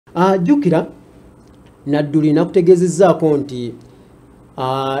Jukira Nadduli nakutegezezzaako nti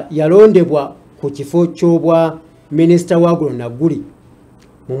yalondebwa ku kifo ky'obwa minisita wa Nadduli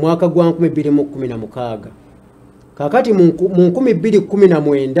mu mwaka gwa 2016. Kakati mu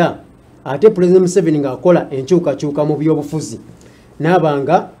 2019 ate President Museveni ng'akola enkyukakyuka mu byobufuzi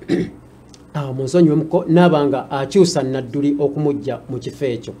n'abanga n'abanga akyusa Nadduli okumujja mu kifo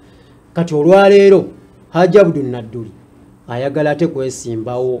ekyo. Kati olwaleero Hajji Nadduli ayagala ate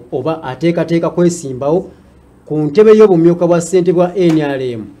kwesimbawo oba ateekateeka kwesimbawo ku ntebe y'obumyuka bwa ssente bwa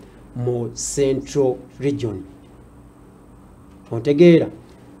NRM mu Central Region. Ontegeera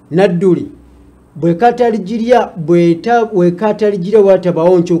Nadduli bwekataligirya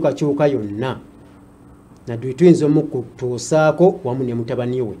watabawo nkyukakyuka yonna, Nadduli tuyinza omukutuusaako wamu ne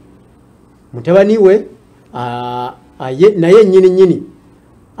mutabani we naye nnyini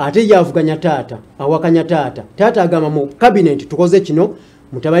ate yavuganya taata, awakanya taata agamba mu cabinet tukoze kino,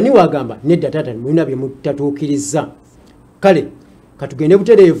 mutabani we agamba nedda taata mulina bye mutatuukiriza. Kale katugende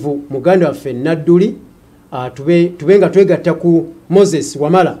butereevu muganda waffe Nadduli tube nga twegatta ku Moses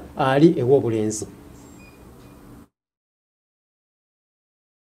Wamala ali ew'obulenzi.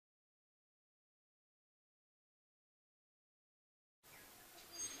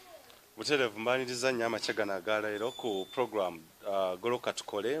 Butereevu mbaniriza nnyo amakyega nagaleero ku program goloka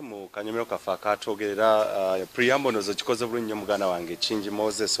tukole mu kanyomero kafa akatwogerera preamble nozo kikoze bulungi nnyo muganda wange Kingi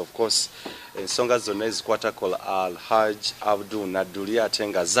Moses. Of course ensonga zonna ezikwatako Hajji Nadduli ate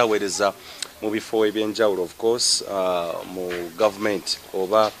nga zaweereza mu bifo ebyenjawulo, of course mu government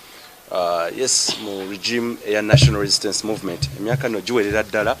oba yes mu regime eya national resistance movement. Emyaka no giwerera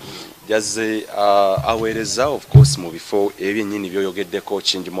ddala yazze aweereza of course mu bifo ebyennyini byoyogeddeko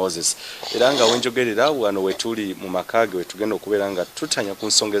Kingi Moses. Era nga wenjogerera wano wetuli mu makage wetugenda okubeera nga tutanya ku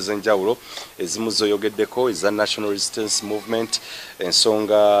nsonga ez'enjawulo ezimu zoyogeddeko eza national resistance movement,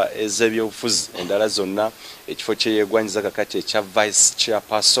 ensonga ez'ebyobufuzi endala zonna, ekifo kyeyegwanyiza kakati ekya vice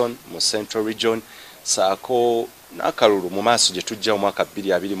chairperson mu Central Region, saako n'akalulu mu maaso gye tujja mu mwaka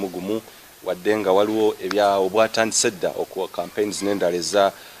 2021 wadde nga waliwo ebya obwatandise dda okuwa campaigns n'endala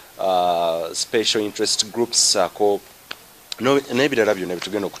eza special interest groups saako n'ebirala byonna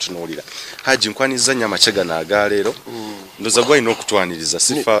bitugenda okutunuulira. Hajji nkwaniza nnyo amakyega nagaleero ndoza gwalina okutwaniriza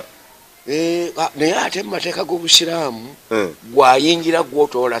sifa naye ate mu mateeka g'obusiraamu gwayingira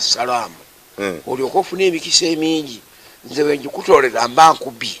gwotoola salaamu olyoka ofuna emikisa emingi. Nze wenjikutoolera mba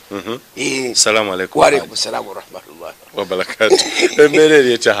nkubbi. Salaamu alaikum. Wa alaikum salaam wa rahmatullahi wa barakatuh. Embeera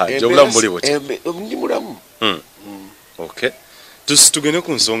eri etya Hajji? Obulamu buli butya? Ndi mulamu. Okay. Tugende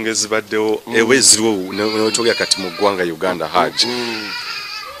ku nsonga ezibaddewo ewe eziriwo newetogera kati mu ggwanga Uganda Hajji.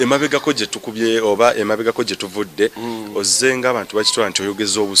 Emabegako gye tukubye oba emabegako gye tuvudde ozze ng'abantu bakitwala nti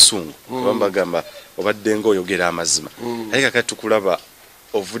oyogeza obusungu oba mbagamba obadde ng'oyogera amazima. Naye kakati tukulaba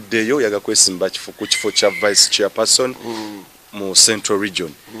ovuddeyo yaga kwesimba ku kifo kya vice chairperson mu Central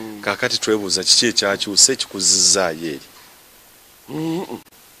Region. Kakati twebuuza kiki ekyakyuse kikuzizaayo eri?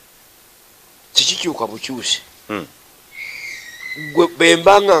 Kikikyuka bukyuse. Gwe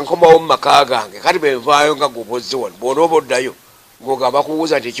bembanga nkomawo mu maka gange kati benvaayo nga gobozze wano bw'onooba oddayo ng'ogamba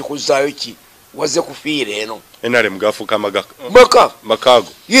kubuuza nti ekikuzzaayo ki wazze kufiira eno. NRM gafuuka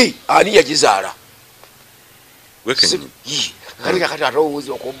makaago ani yagizaala kati ate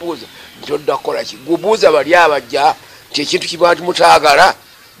owuuza okubuuza nti odda kukola ki? Gubuuza bali abajja nti ekintu kiba nti mutaagala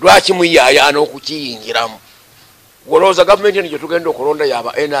lwaki muyaayaana okukiyingiramu. Olowooza gavumenti eno gye tugenda okulonda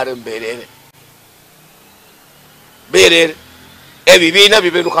yaba NRM beerere ebibiina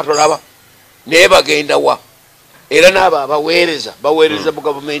bibeeruka tolaba naye bagenda wa? Era n'abo baweereza mu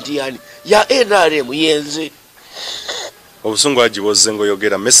gavumenti yani ya NRM yenze. Obusungu Hajji bwozze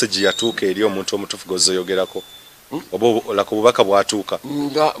ng'oyogera message yatuuka eri omuntu omutuufu g'ozzeyogerako oba olako obubaka bwatuuka?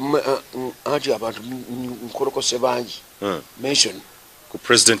 Anti abantu nkolokose bangi mention ku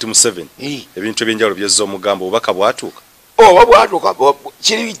President Museveni ebintu ebyenjawulo byezza omugamba obubaka bwatuuka? Oba bwatuuka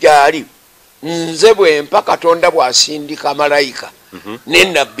kiri gyali nze bwempa Katonda bw'asindika malayika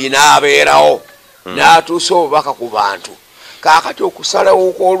n'ennabbi n'abeerawo n'atuusa obubaka ku bantu. Kaakati okusalawo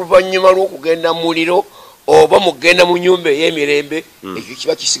okw'oluvannyuma lw'okugenda mu muliro oba mugenda mu nnyumba ey'emirembe ekyo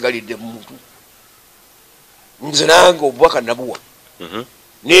kiba kisigalidde mu muntu. Nze nange obubaka nabuwa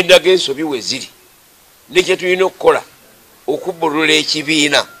n'endaga ensobi we ziri ne kye tulina okukola okubbulula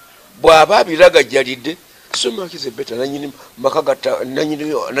ekibiina bw'aba abiragajjalidde somakize beta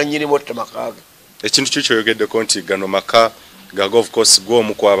nanyini motta makage. Ekintu kikyoyogeddeko nti gano maka gago of course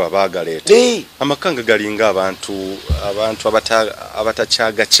gwomu kwaba baagaleeta amakanga galinga abantu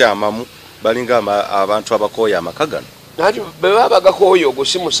abatakyaga kyamamu balinga abantu abakooya amaka gano. Nati bwe baba gakooya ogwo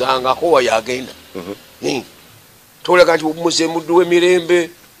simusangako wayagenda. Toleka nti muzze muddu w'emirembe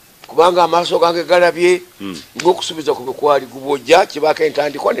kubanga amaaso gange galabye ng'okusubiza ku bikwali gubojja kibaako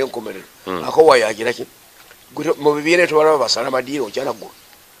entandikwa n'enkomerero ako wayagira ki mu bibiina tobalaba basala madiiro okyala ggulu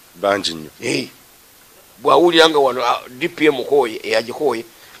bangi nnyo bw'awulira nga wano dpm kooye eyagikooye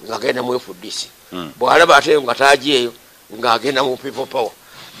ng'agenda mu FDC bw'alaba ate nga tagyeyo ng'agenda mu people power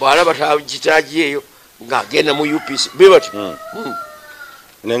bw'alaba tagitagyeyo ng'agenda mu UPC bibati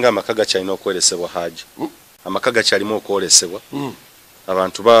naye nga amaka gakyalina okwolesebwa Hajji amaka gakyalimu okwolesebwa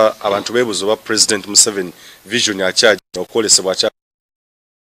abantu beebuza oba President Museveni vision akyagina okwolesebwa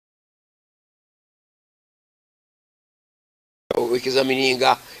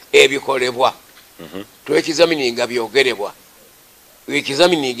wekizamininga ebikolebwa twekizamininga byogerebwa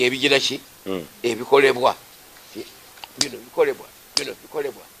wekizamininga ebigira ki ebikolebwa bino bikolebwa bino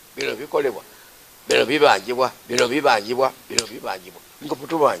bikolebwa bino bikolebwa bino bibanjibwa bino bibanjibwa bino bibanjibwa nga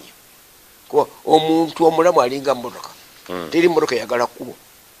putubanje ko omuntu omulamu alinga mmotoka teri mmotoka eyagala kkubo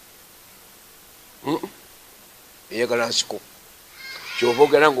eyagala nsiko kyova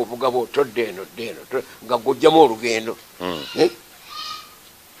ogera ng'ovuga bwotodde eno ddeeno nga gujjamu olugendo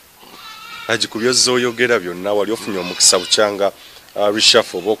Hajji ku byozooyogera byonna wali ofunye omukisa bukyanga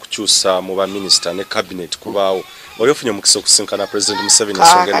reshuffle oba okukyusa mu baminisita ne cabinet kubaawo wali ofunye omukisa okusinkana President Museveni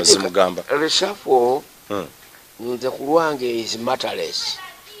ensonga eno zimugamba reshuffle nze ku lwange is matterless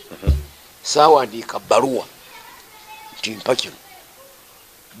saawandiika bbaluwa nti mpa kino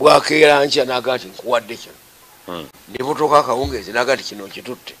bwakeera nkya naga nti nkuwadde kino ne butuuka akawungeezi naga nti kino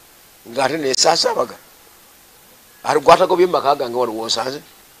nkitutte ng'ate neesaasabaga ati gwatagobye mu maka gange waliwo nsanze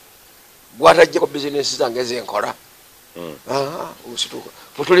gwatajjeko bizinesi zange zenkola osituuka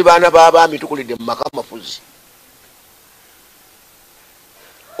fe tuli baana b'abaami tukulidde mu maka mafuzi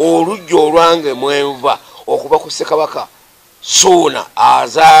olujja olwange mwenva okuva ku Ssekabaka Suuna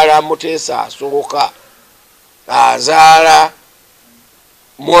azaala Muteesa asooka azaala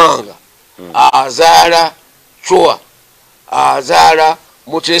Mwanga azaala Chwa azaala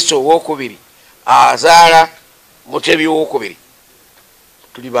Muteesa owokubiri azaala Mutebi owokubiri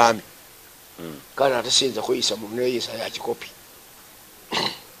tuli baami kana ate siyinza kuyisa mu neeyisa ya kikopi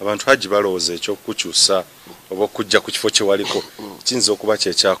abantu Hajji balowooza ekyokukyusa oba okujja ku kifo kye waliko kiyinza okuba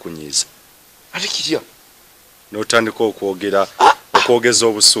kyekyakunyiiza ate kitya n'otandika okwogeza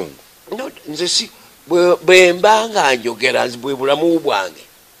obusungu nze si bwe mba nga njogera bwe bulamu bwange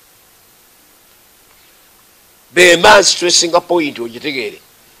bwe mba nstressinga point ogitegeere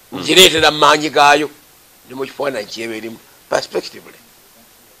ngireetera mu maanyi gaayo ne mu kifaananyi kyeba erimu perspectively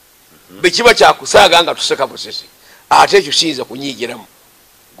bwe kiba kyakusaaga nga tuseka busesi ate ekyo kiyinza kunyiigiramu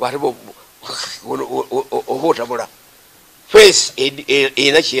gwate oba otabula face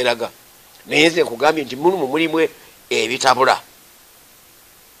erina kyeraga naye nze nkugambye nti mulimu mulimu ebitabula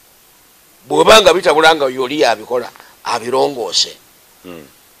bw'oba nga bitabula nga yoli yabikola abirongoose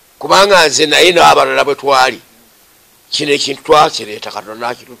kubanga nze naye n'abalala bwe twali kino ekintu twakireeta Katonda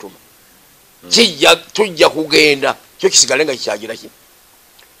nakitutuma tujja kugenda kyo kisigale nga kikyagira ki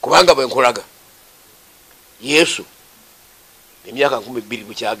kubanga bwe nkolaga Yesu emyaka 20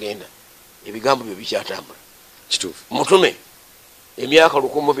 bukyagenda ebigambo byo bikyatambula kituufu mutume emyaka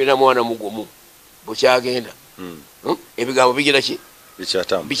 141 bukyagenda ebigambo bigira ki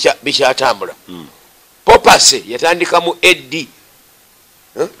bikyatambula popase yatandika mu AD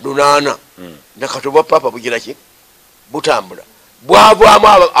 8 nakatoba papa bugira ki butambula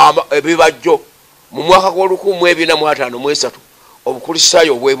bwavaamu ebibajjo mu mwaka gw'1453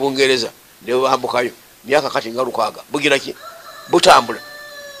 obukristaayo obw'Ebungereza ne bambukayo myaka kati nga 6 bugira ki butambula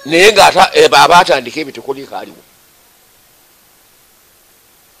naye nga abaatandika ebitukulika aliwo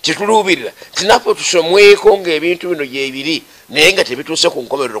kituluubirira tinaffe tusomweko ng'ebintu bino gyebiri naye nga tebituuse ku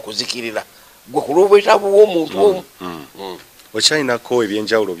nkomerero kuzikirira gwe kuluubita buwo omuntu omu okyalinako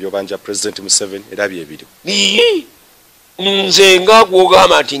ebyenjawulo byobanja President Museveni era byebiri nze nga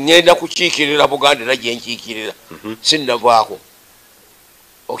gwogamba nti ngenda kukiikirira Buganda era gyenkiikirira sinnavaako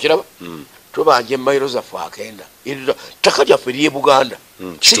okiraba tubanja emayiro zaffe 9 ttaka lyaffe ly'e Buganda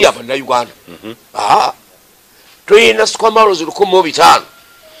si lya bannayuganda tulina squamaros 1500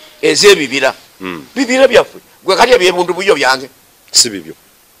 ez'ebibira bibira byaffe gwe kati ebyebundu bibyo byange si bibyo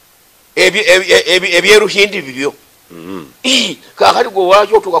ebyeruhindi bibyo kakati gwe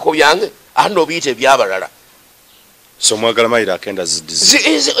walaki otuukako byange ate n'obiyita ebyabalala so mwagala mayiro akenda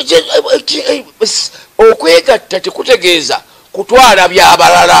okwegatta tekutegeeza kutwala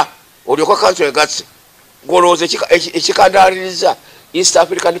byabalala olyoka kanso egatse golowooza ekikandaliriza East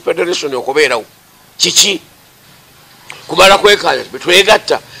African Federation okubeerawo kiki kumala kwekanya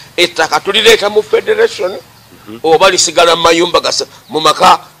betwegatta ettaka tulireeta mu federation oba lisigala mu mayumba mu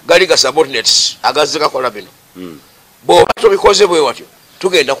maka gali ga subordinates agazze gakola bino bw'oba tobikoze bwe watyo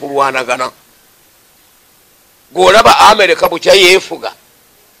tugenda kulwanagana golaba America bukya yefuga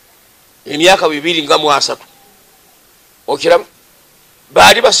emyaka 2 okiraba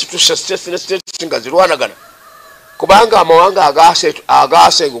bali basitusa state nga zirwanagana kubanga amawanga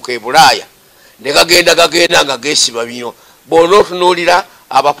agasenguka Bulaya ne gagenda nga gesiba bino bono otunulira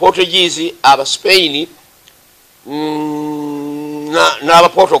aba Portuguese aba Spain n'aba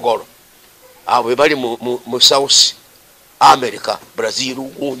Portugal abo bali mu South America Brazil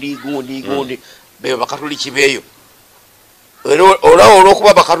gundi be bakatoliki beyo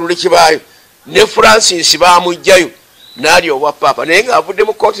olwokuba bakatoliki bayo ne Francis bamujjayo nali obwa papa naye nga avudde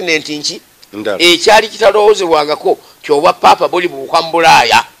mu continent nki ekyali kitalowoozebwangako kyobwa papa buli bukwa mu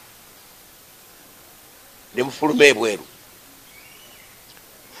Bulaaya ne mufuluma ebweru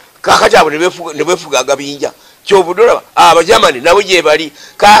kakati abo ne befuga agabinja kyobudolaba abajamani nabo gye bali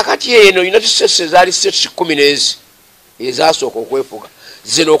kakati eno United States ezaali states 10 ezasooka okwefuga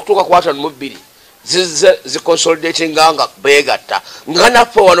zino okutuuka ku 52 ziconsolidating nga beegatta nga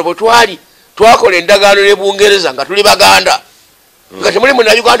naffe wano bwe twali twakola endagaano ne Bungereza nga tuli baganda nga temuli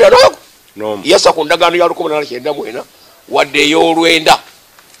muna Uganda nogo yasa ku ndagaano ya 1994 wadde ey'olwenda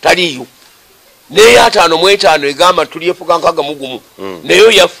taliyo neya 5 egamba tulyefuga nkaga mugumu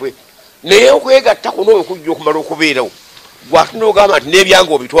neyo yaffe naye okwegatta kuno okujja okumala okubeerawo bwatuna ogamba nti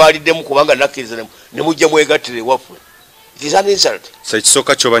n'ebyange obitwaliddemu kubanga nakkiriza ne mujja mwegattire waffe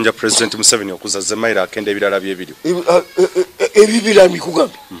ekisooka kyobanja President Museveni okuzaza mayiro akenda ebirala byebiri ebibira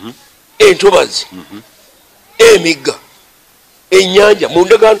mikugambye entobazi emigga ennyanja mu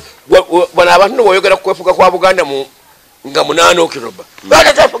ndagaano bano abantu bw'oyogera ku kwefuga kwa Buganda nga 8 October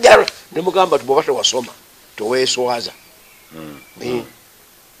ne mugamba nti bw'oba tewasoma toweeswaza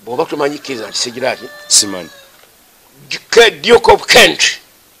bw'oba tomanyikiriza nti sigirati simanyi Duke of Kent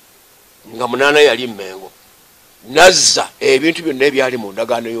nga 8 yali Mmengo nazza ebintu byonna ebyali mu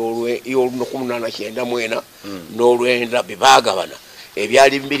ndagaano y'olu1994 n'olwenda bibagabana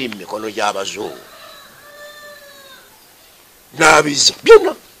ebyali biri mu mikono gy'abazungu n'abizza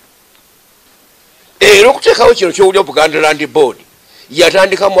byonna era okuteekawo kino kyowulya Buganda Land Board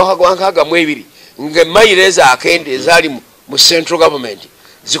yatandika mu mwaka gwa 62 nga emayiro ezo akende ezaali mu central government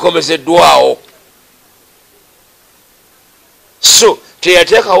zikomezeddwawo so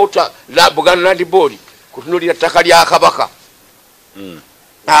teyateekawo Buganda Land Board kutunulira ttaka lya Kabaka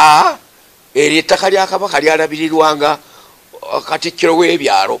eryo ettaka lya Kabaka lyalabirirwanga Katikkiro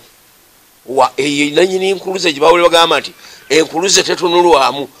w'ebyalo eyo nanyini enkuluze gye bawule bagamba nti enkuluze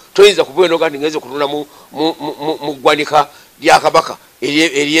tetunulwamu toyinza kubeenoga nti ngeze kutunula mu ggwanika lya Kabaka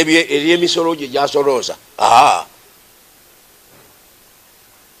ery'emisolo gye gyasolooza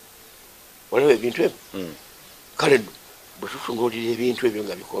olaba ebintu ebyo kale bwe tutunuulira ebintu ebyo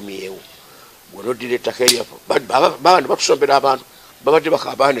nga bikomyewo bw'onoddira ettaka eryaffe babandi batusombera abantu babadde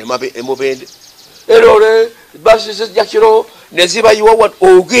bakabaana emubende era ole basi zijjakiro ne zibayiwa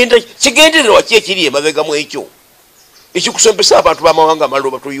ogenda kigendererwa ki ekiri emabegamu ekyo ekikusompesa abantu b'amawanga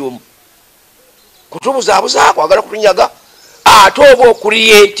amalala batuyumu kutubuzaabuza kwagala kutunyaga ate oba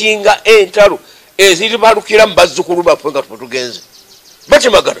okuriyentinga entalo eziribalukira mu bazzukulu baffe nga tutugenze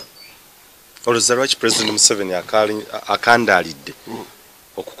batemagana olowooza lwaki President Museveni akandaalidde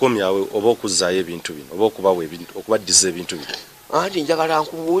okukomyawo oba okuzzaayo ebintu bino oba okubaddiza ebintu bino anti njagala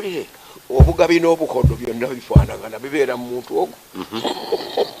nkubuulire obugabi n'obukondo byonna bifaanagana bibeera mu muntu ogwo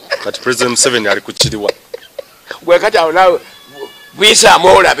kati President Museveni ali ku kiriwa gwe kati awo nawe bwisaamu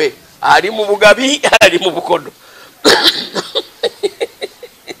olabe ali mu bugabi ali mu bukondo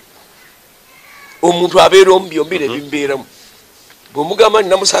omuntu abeera omubyombire ebimubeeramu bw'omugamba nti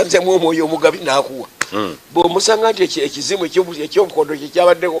namusanzemu omwoyo omugabi n'akuwa bw'omusanga nti ekizimu ekyobukondo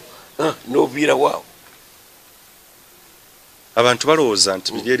kyekyabaddeko n'oviirawo abantu balowooza nti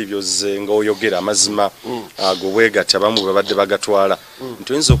biri eri byozze nga oyogera amazima ago bwegati abamu babadde bagatwala nti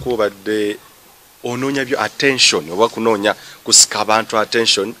oyinza okuba obadde onoonya byo attention oba kunoonya kusika abantu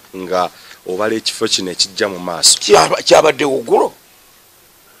attention nga obala ekifo kino ekijja mu maaso kyabadde wuggulo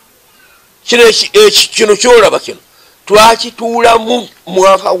kino kyolaba kino twakituulamu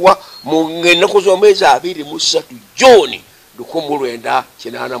mwaka wa mu ennaku z'omwezi 23 Juni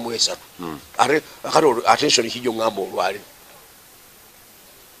 1983 ate attention kijjo ngamba olwaliro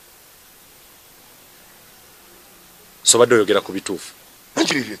so badde oyogera ku bituufu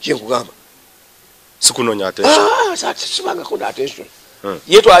anti bibyo kyenkugamba sikunoonya attention sibangako na attention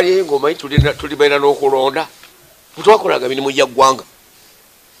ye twali engoma tuli baina n'okulonda twakolaga mirimu gya ggwanga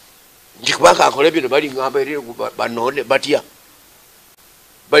nti kubanga akola bino bali ngamba eri banonde batya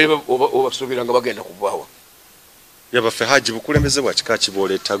bali obasuubira nga bagenda kuvaawa yabaffe Hajji bukulembeze bwa kika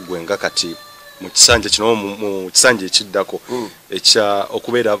kibooleeta ggwe nga kati mu kisanje kino mu kisanje ekiddako ekya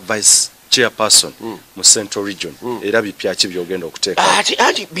okubeera vice chairperson mu Central Region era bipya ki byogenda okuteeka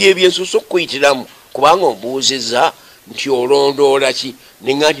ati byensusa okuyitiramu kubanga ombuuzizza nti olondoola ki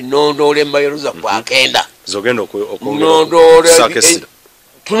ninga nti nondoola embayoza kwakenda zogenda okuyondoolakesira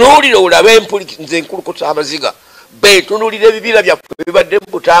tunuulire olabe nze enkulukuta amaziga betunuulire ebibira byaffe bibadde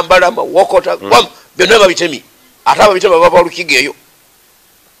butambala mawokota byonna babitemi ate ababitema bava olukiga eyo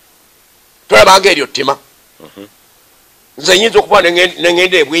tolabanga eryo ttima nze nyinza okuba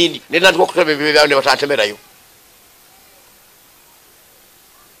nengenda ebwindi nenatika okutema ebibira ne batantemerayo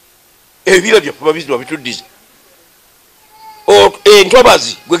ebibira byaffe babizina babituddize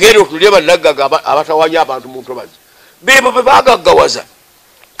entobazi gwegenda otunulire bannaggaga abatawanya abantu mu ntobazi bebo bebagaggawaza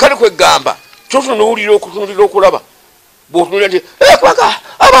kale kwegamba totunuulira okutunulira okulaba bwotunulira nti kubanga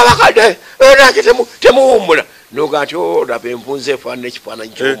ababakadde naki temuwummula noga nti olaba envunza efaanana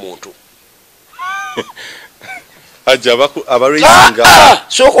ekifaananyi ky'omuntu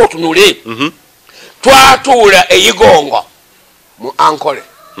sooka otunule twatuula eyigongo mu ankole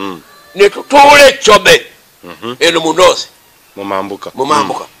ne tutuula eccobe eno mu noozi mumambuka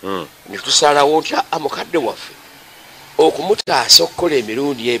ne tusalawo ntya amukadde waffe okumutaasa okukola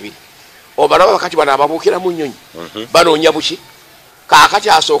emirundi ebiri obalaba bakati bano ababuukira mu nnyonyi banoonya buki kaakati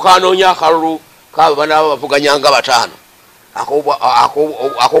asooka anoonya akalulu kaabo banaaba bavuganyanga bataano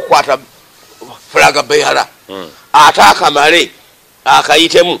akokukwata fulaga beyala ate akamale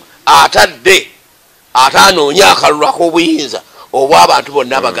akayitemu atadde ate anoonya akalulu ak'obuyinza obw'abantu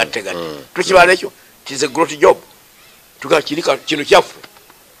bonna abagattegatte tukibala ekyo tize grot job tuga kino kyaffe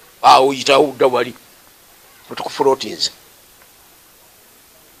awo yitawo dda wali tukufulootinze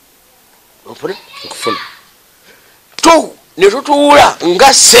okufuna tu ne tutuula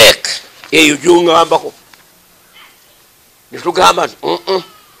nga seek eyo gyongambako ne tugamba nti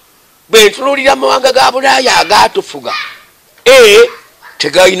bwe ntunuulira amawanga ga bulaaya agaatufuga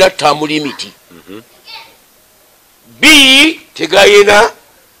tegayina term limit b tegayina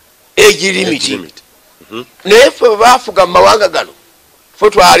age limit naye ffe baafuga mu mawanga gano ffe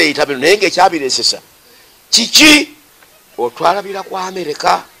twaleeta bino naye ngaekyabiresesa kiki otwalabira ku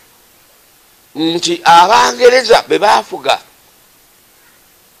Amerika nti Abangereza bebaafuga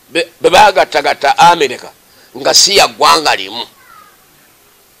bebagattagatta Amerika nga si ya ggwanga limu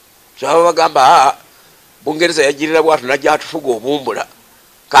kyaba bagamba Bungereza yagirira bwatu najja atufuga obumbula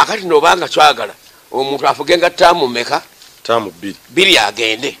kaakati nobanga kyagala omuntu afuge nga ttaamu mmeka ttaamu bbiri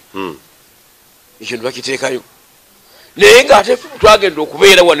agende ekyo nebakiteekayo naye ngaate twagenda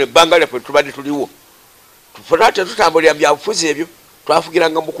okubeera wano ebbanga lyaffe tubadde tuliwo tufuna tetutambulira byabufuzi ebyo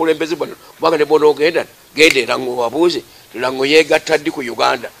twafugiranga mukulembeze bano kubanga ne bona ogenda genda era ngowabuuze tulango yegatta ddi ku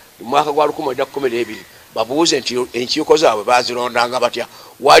Uganda mu mwaka gwa 1912 babuuze nti enkiiko zaabwe bazirondanga batya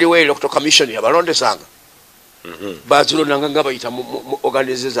waliwo electoral commission yabalondesanga bazirondanga nga bayita mu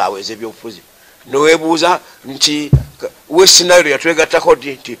organize zaabwe ez'ebyobufuzi nowebuuza nti West Nile yatwegattako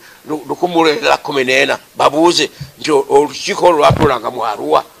ddi nti 1914 babuuze nti olukiiko olwatulanga mu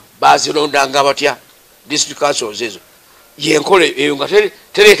Arua bazirondanga batya district councils ezo yenkole eyo nga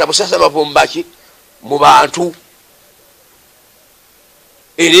tereeta busasa bavumbaki mu bantu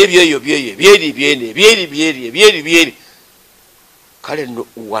era ebyeyo byeri kale no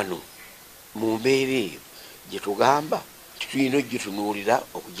wano mu mbeera eyo gye tugamba tulina ogitunuulira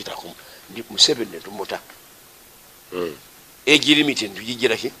okugitako ndi Museveni netumuta age limit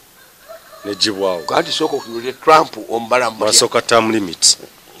ntugijira ki negibwawo kandi sooka otunulire Trump omubalamu wasooka term limit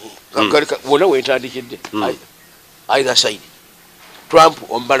wona wentandikidde either side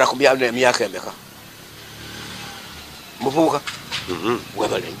Trump ombala ku myaka emeka muvubuka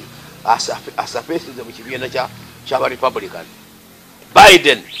webalenyo asapesize mu kibiina kyaba Republican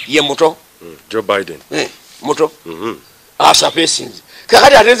Biden ye muto Joe Biden muto asapesize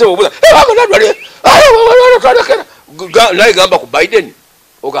kakati ateze obuza naye gamba ku Biden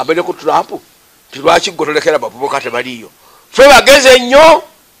ogambe ne ku Trump tilwaki gotolekera bavubuka tebaliyo fe bageze nnyo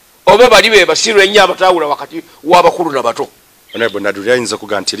oba bali be basirwe nnyo abatawula wakati w'abakulu n'abato Honorable Nadduli ayinza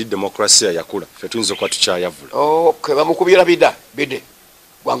kuga nti demokrasia yakula ffe tuyinza okuba tukyayavula okay bamukubira bide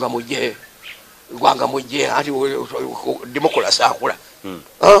gwanga mujje ati demokrasia akula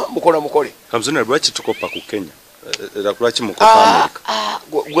mukole kamuzina lwaki tukopa ku Kenya era lwaki mukopa America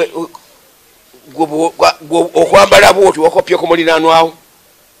okwambala bwoti wakopye ku muliraanwawo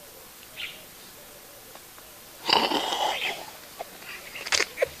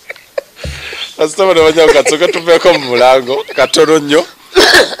asitama ne bajja katsoka tuveeko mu mulango katono nnyo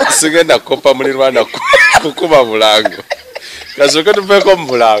sigenda kukopa mulirwana kukuba mulango kasoka tuveeko mu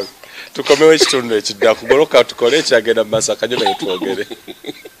mulango tukomewo ekitundu ekidda kugoloka tukole ekyagenda mu maaso akanyona yetwogere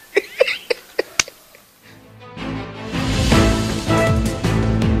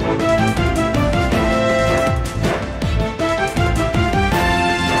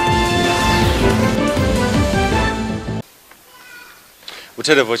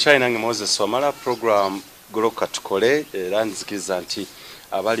Buterevo China nge Moses Wamala program goloka tukole era nzikiriza nti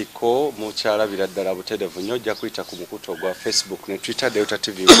abaliko mukyalabira ddala buterevu nnyo ojja kuyita ku mukutu ogwa Facebook ne Twitter Delta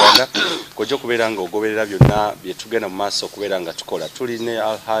TV Uganda kojja okubeera nga ogoberera byonna bye tugenda mu maaso okubeera nga tukola. Tuli ne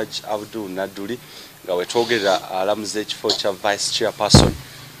Hajji Nadduli nga wetwogerera alamuza ekifo kya Vice Chairperson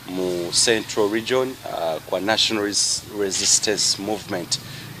mu Central Region kwa National Resistance Movement.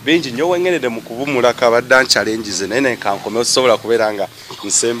 Bingi nnyo wengerede mu kubumulako abadde challenges naye kankome osobola kubeera nga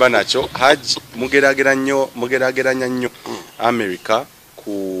nsemba nakyo. Hajji mugerageranya nnyo America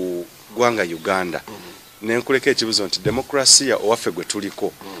ku gwanga Uganda. Nenkuleka ekibuzo nti demokrasiya owaffe gwe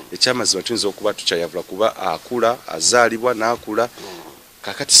tuliko ekyamazima tuyinza okuba tukyayavula kuba akula azaalibwa n'akula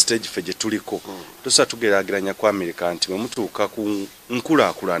kakati stage fe gye tuliko tusa tugerageranya ku America nti bwe mutuuka ku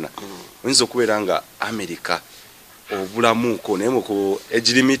nkulaakulana oyinza okubeera nga America obulamuko naye ku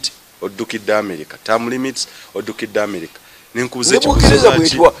age limit oddukidde America, term limits oddukidde America. Nenkubuza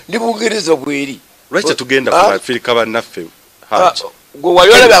ekibuzo ndibugiriza bweri lwaki tugenda ku Afrika bannaffe Hajji gwe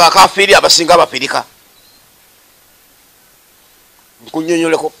wali olabye abakafiri abasinga abapirika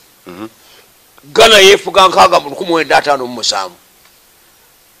nkunyonyoleko Ghana yefuga nkaaga mu 1957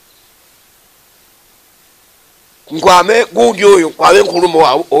 nkwame gundi oyo nkwame nkulumo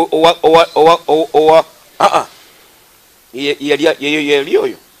owa yali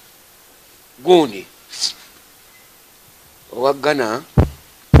oyo gundi owa Ghana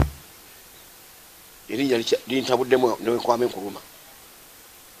erinnya lintabuddemu nekwame nkuluma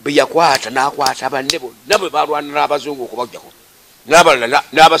beyakwata nakwata abanne bonna bwe balwanira abazungu okubajjako n'abalala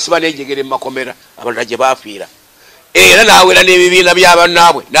n'abasiba n'enjegere mu makomera abalala gye baafiira era n'awera n'ebibiina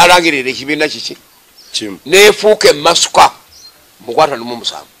by'abannaabwe n'alangirira ekibiina kiki neefuuka emasuka mu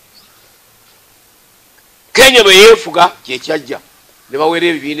 1947 Kenya bwe yeefuga kyekyajja ne bawera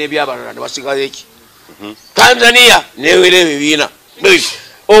ebibiina eby'abalala ne basigayo eki Tanzania neewera ebibiina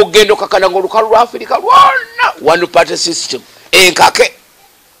ogenda okakana ng'olukalu lwa Afirika lwonna one party system enkake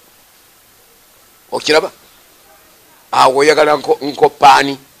okiraba awo yagala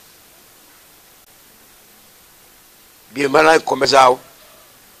nkopaani byemala nkomezaawo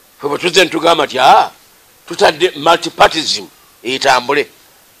fwe tuze ntugamba nti tutadde multipartism etambule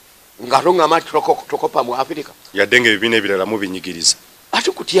nga tongamba nti tokopa mu Afirika yadde nga ebibiina ebirala mubinyigiriza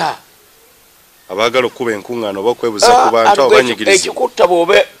ate kutya abaagala okuba enkuŋŋaano oba okwebuza ku bantu abo banyigiriza ekikutta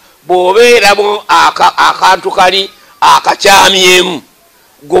bw'obeeramu akantu kali akakyamyemu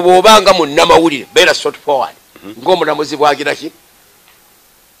gwe bw'obanga munnamawulire beera sort forward ng'omulamuzi bwagira ki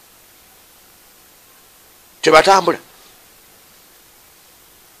tebatambula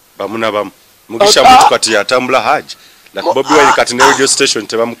bamu na bamu mugisha muntu kati yatambula Hajji like Bobby Wine kati ne radio station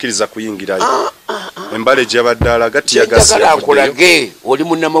tebamukiriza kuyingirayo embale gy'abaddala gati yagasirakulage oli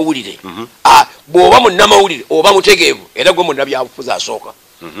munnamawulire bw'oba munnamawulire oba mutegeevu era gwe munnabyabufuzi asooka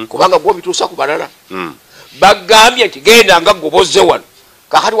kubanga gwe bituusa ku balala bagambye nti genda nga goboze wano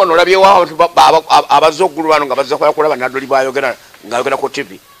kakati wano olabyewo abantu abazze oggulu bano nga bazze kulaba Nadduli bwayogera ng'ayogera ku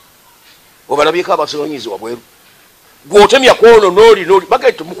TV obalabyeko abasolonyizi wabweru gw'otemya kwono n'oli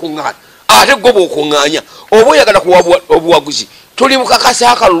bagenda tumukuŋŋaana ate gwe bw'okuŋŋaanya oba oyagala kuwa obuwaguzi tuli mu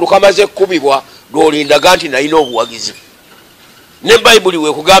kakasa akalulu kamaze kkubibwa ng'olindaga nti nalina obuwagizi ne Bayibuli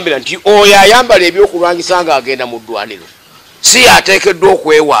weekugambira nti oyo ayambala ebyokulwanyisa ng'agenda mu ddwaniro si yateekeddwa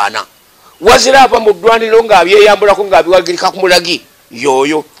okwewaana wazira ava mu ddwaniro ng'abyeyambulako ng'abiwagirika ku mulagi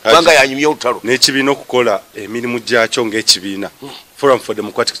yoyo kubanga yanyumya olutalo n'ekibiina okukola emirimu gyakyo ng'ekibiina Forum for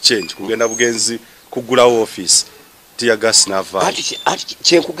Democratic Change kugenda bugenzi kugulawo office tiyagas n'avaayo ati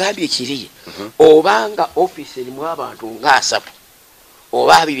kyenkugambye ekiri obanga office erimu abantu ng'asatu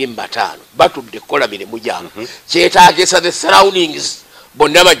oba 25 batudde kukola mirimu gyabwe kyetaagisa the surroundings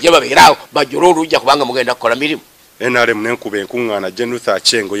bonna bajja babeeraawo bajjula olujja kubanga mugenda kukola mirimu NRM nenkuba enkuŋŋaana Jenutha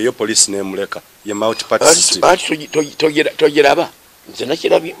Achengo yeyo poliisi n'emuleka ye multi-party system togiraba nze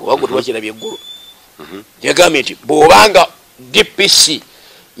nakirabye oba gwe tewakirabye eggulu yagambye nti bw'obanga DPC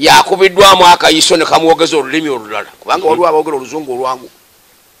yakubiddwamu akayiso ne kamwogeza olulimi olulala kubanga waliwo aboogera oluzungu olwangu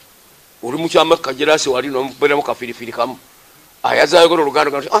oli mukyama kajerasi wali nomubeeramu kafirifiri kamu ayazayogera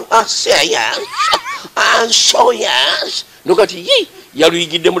oluganda nokati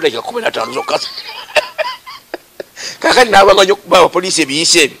yaluyigiddemu dakika 15 zokka kakati n'abamanyi okuba abapoliisi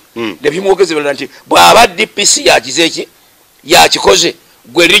ebiyisa ebyo nebimwogezebera nti bw'aba DPC yakize eki yakikoze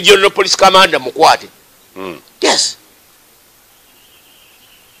gwe regional police commander mukwate yes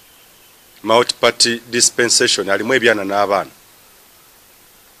multi-party dispensation alimu ebyana n'abaana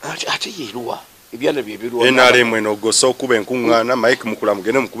ate yeruwa ebyana byebiruwa NRM eno gosa okuba enkuŋŋaana Mike Mukula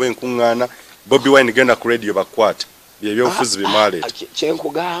mugende mukuba enkuŋŋaana Bobby Wine genda ku radio bakwate byebyobufuzi bimaleeta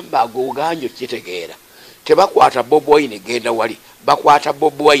kyenkugamba gwe uganja okitegeera tebakwata Bobby Wine genda wali bakwata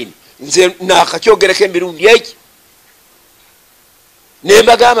Bob Wine nze nakakyogereko emirundi eki ne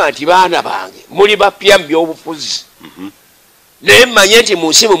mbagamba nti baana bange muli bapya mu byobufuzi naye mmanye nti mu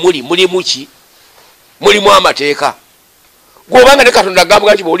nsi muli muki mulimu amateeka gwobanga ne Katonda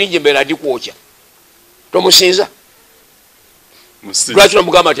agamba nti bw'olinnya embeera ndikwokya tomusinza lwaki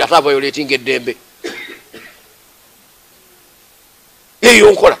nomugamba nti ate avayoletinga eddembe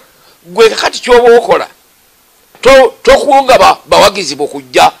eyo nkola gwe kakati kyoba okola tokunga bawagizi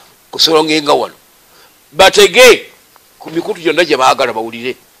bokujja kusolonga enga wano batege ku mikutu gyonna gye baagala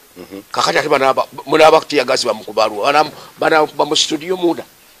bawulire kakati ate munaaba kutiyagasi bamukubalwa bamu studio munda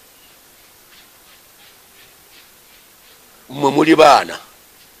mwe muli baana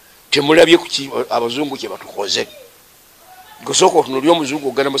temulabye abazungu kye batukoze gusooka otunuli omuzungu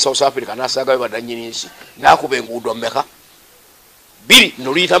ogenda mu South Africa n'asaagayo badanyini nsi n'akuba enguudo mmeka 2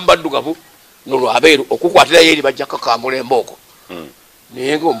 noluyita mu baddugavu nolwabeeru okukwatirayo eri bajja kakambula embooko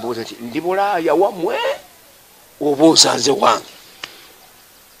naye ngaomubuuza nti ndi bulaaya wammwe oba onsanze wange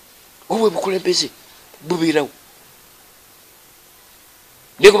obwe bukulembeze bubiirawo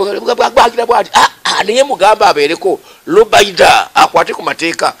bwagira bwati naye mugamba abeereko Lubaida akwate ku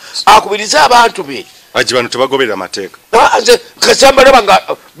mateeka akubirize abantu be Hajji bano tebagoberera mateeka nze kasambalaba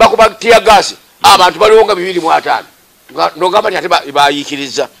nga bakuba tiyagasi abantu baliwo nga 2.5 nogamba nti ate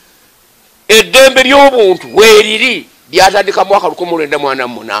bayiikiriza eddembe ly'obuntu weeriri lyatandika mwaka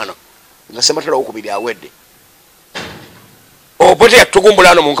 1948 nga Ssematalo wokubiri awedde obote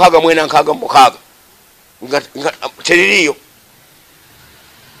yatugumbula ano mu 6 nga teririyo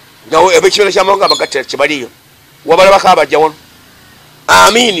nga ekibiina ky'amawanga amagattira kibaliyo wabalabako abajja wano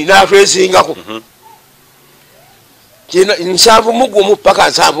amini n'atwezingako 7 paka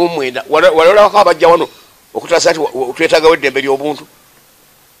 7 walolabako abajja wano okutasa nti twetagawo eddembe ly'obuntu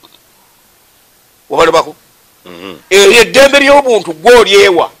wabalabako eddembe ly'obuntu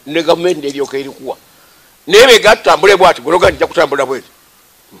gwolyewa ne gavumenti neryoka erikuwa naye bega tutambule bwati gologa nja kutambula bweti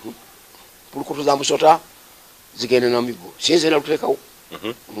pulukutu za musota zigende namigo sinze naluteekawo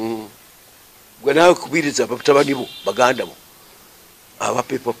gwe nawe kubiriza batabani bo baganda bo aba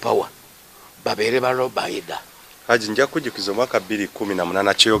people power babeere balobayida Hajji nja kujjukiza omwaka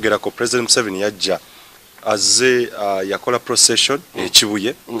 2018 kyogerako President Museveni yajja azze yakola procession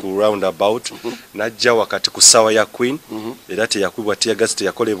ekibuye ku roundabout najja wakati ku sawa ya Queen era teyakubwa tiyagasi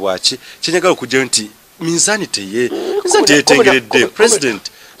teyakolebwaki kinyagala okujja nti minzani teyetengeredde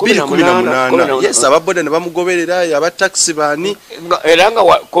President 2018 yes ababoda ne bamugoberera yaba taxi bani era nga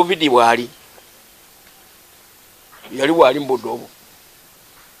covid bwali yali wali mbodobo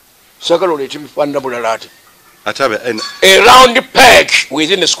sagalo leti mifanda bulalate atabe a round peg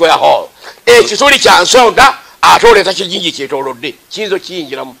within a square hole ekisuli kya nsonda atoleta kijinji kyetolodde kinzo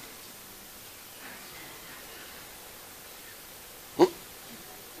kiyingiramu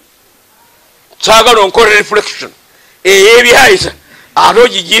sagalo nkore reflection ebyayisa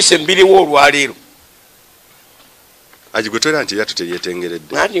atogijise mbiriwo olwaleero agigotera nti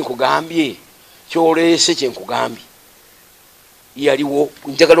yatuteyetengeredde nati nkugambye kyolese kyenkugambye yaliwo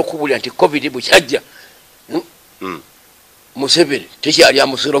njagala okubulira nti covid bukyajja Museveni tekyali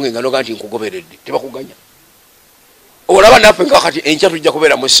amusironge nga noga nti nkugoberedde tebakuganya olaba naffe nga kati enkya tujja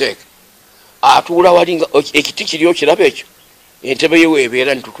kubeera mu seeke atuula wali nga ekiti kiri okiraba ekyo entebe ye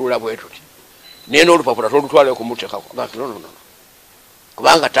weebeera nitutuula bwe tuti naye n'olupapula tolutwalayo kumuteekako no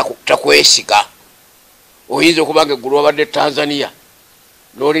kubanga takwesiga oyinza okubanga eggulu wabadde Tanzania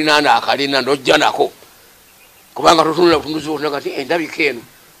n'olinaana akalina n'ojja nako kubanga totunula butunuzi otunaga nti endabika eno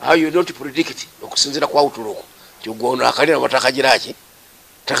how you don't predict okusinzira kwa utuluko tugona akalina matakagiraki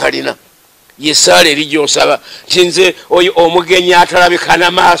takalina yesaala eri gyosaba tinze oyo omugenyi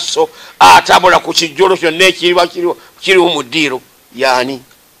atalabikana maaso atambula ku kijjolo kyonna ekiriba kiriwo mu ddiiro yaani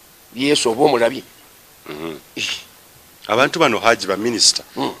Yesu oba omulabye abantu bano Hajji ba minister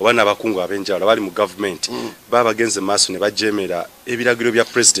oba n'abakungu ab'enjawulo bali mu government baba bagenze maaso ne bajemera ebiragiro bya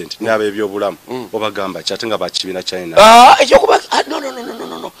president n'abebyobulamu obagamba kyate nga bakibiina China ekyokuba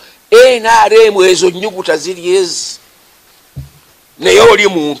no NRM ezo nnyuguta ziri ezi naye oli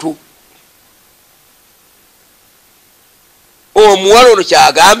muntu omuwala ono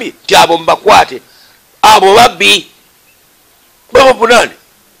kyagambye nti abo mubakwate abo babbi babavunane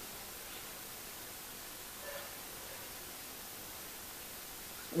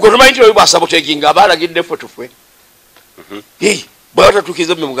gwe tomanyi nti oyo bwasaboteginga aba alagidde ffe tuffe bwaba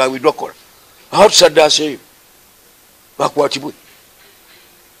tatukiza mme mugambiddwa kukola aho tusaddaasa eyo bakwatibwe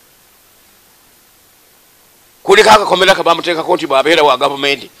kuliko akakomera kabamuteekako nti bwabeera wa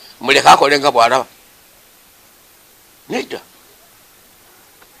gavumenti muleke akole nga bwalaba nedda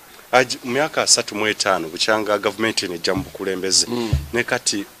myaka 35 bukyanga government nejja mu bukulembeze ne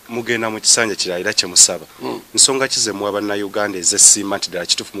kati mugenda mu kisanja kirala era kye musaba nsonga kize mu Bannayuganda ez'essiima nti ddala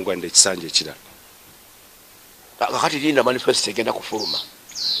kituufu mugwanira ekisanja ekirala kakati linda manifesto egenda kufuluma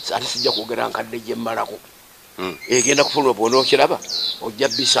ate sijja kwogera nkadde gye mmalako egenda kufuluma bwona okiraba ojja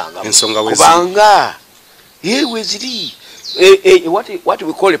bisanga kubanga yewe ziri what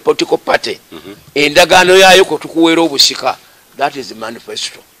we call a political party endagaano yaayo ko tukuweera obusika that is the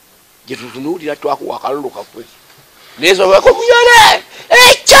manifesto gye tutunuulira twakuwa akalulu kaffe nesobako muyole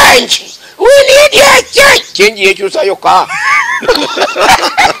change we need a change change yekyusayo ka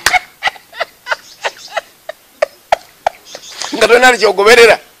nga tonali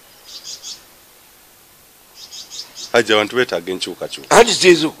kyogoberera Hajji abantu betaaga enkyukakyuka anti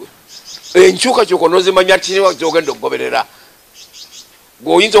zizukwe enkyukakyuka nozimanya tiniwa kyogenda okugoberera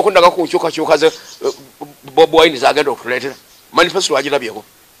gwoyinza okundaga ku nkyukakyuka ze Bob Wine zagenda okutuleetera manifesto agirabyeko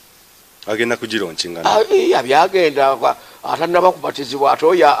agenda kugironkingana abyagenda atanaba kubatizibwa ate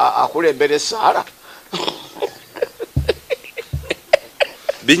oyo akulembera essaala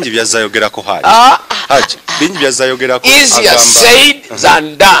bingi byazayogerako Hajji bingi byazayogerako easier said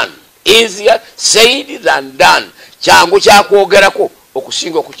than done easier said than done kyangu kyakwogerako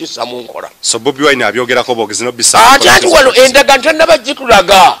okusinga okukissa mu nkola so Bobi Wine abyogerako bogezi no bisa ati wano endagaano tannaba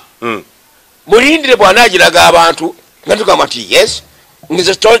gitulaga mulindire bw'anaagiraga abantu nga tugamba nti yes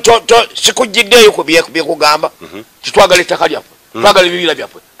nze sikujjiddeeyo ku byekugamba titwagala ettaka lyaffe twagala ebibira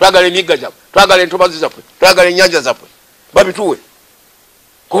byaffe twagala emigga gyaffe twagala entobazi zaffe twagala ennyanja zaffe babituwe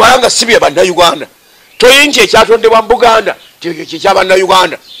kubanga si bye Bannayuganda toyinza ekyatondebwa mu Buganda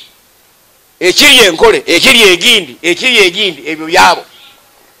kyekyabannayuganda ekiri enkole ekiri egindi ebyo byabo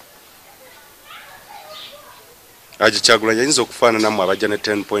Hajji Kyagulanyi yayinza okufaananamu abajja ne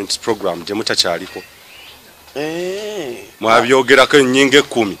 10 points program gye mutakyaliko mwabyogerako ennyingo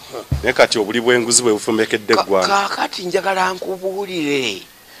 10 naye kati obuli bw'enguzi bwe bufumbekedde eggwanga kaakati njagala nkubuulire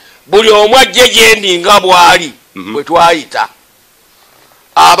buli omu ajje gyendi nga bw'ali bwe twayita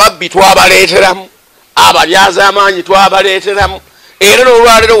ababbi twabaleeteramu abalyaza amaanyi twabaleeteramu era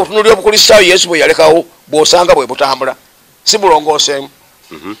n'olwaleero obutunulira obukristaayo Yesu bwe yalekawo bw'osanga bwe butambula si bulongooseemu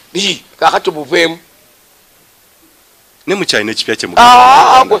kaakati buveemu ne mukyalina ekipya kye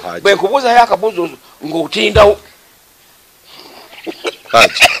bwe nkubuuzayo akabuuzo ng'otindawo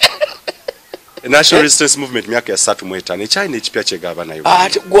National Resistance Movement myaka ya 35 ekyalina ekipya kyegaba nayo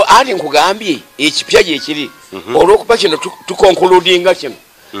ati nkugambye ekipya gyekiri olw'okuba kino tukonkuludinga kino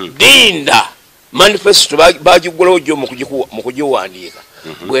dinda manifesto bagigulawo jjo mu kugiwandiika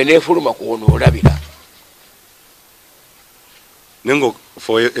bweneefuluma kuwonoolabira nengo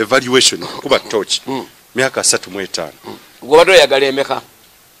for evaluation kuba torch myaka 35 gwobadde oyagala emeka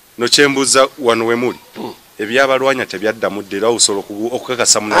nokyembuuza wano wemuli ebyabalwanya tebyaddamu ddera osobola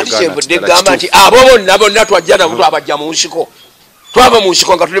okukakasa munagamba nti abo bonna twajja nabo twabajja mu nsiko twava mu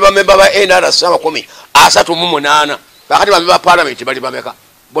nsiko nga tuli bamemba ba NRS 38 kakati bamemba palamenti bali bameka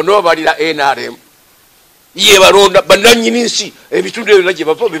bonna babalira NRM ye balonda bannannyini nsi ebitundu ebyo gye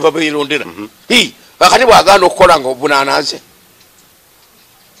bava biva beerondera kakati bwagaana okukola nga obunaana nze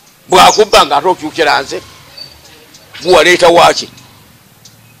bwakubba nga ate okyukira nze buwaleeta waaki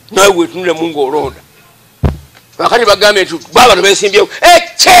nawe wetunulemu ng'olonda kakati bagambye nti babano besimbyewo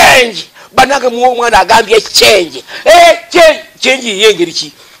change banange omwana agambye change change yengeri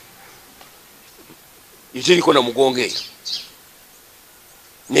ki eteriko na mugongo eyo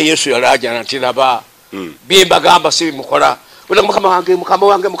ne Yesu yalajana nti laba byembagamba si bimukola mukama wange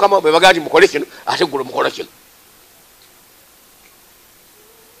bwe bagamba nti mukole kino ate gula mukola kino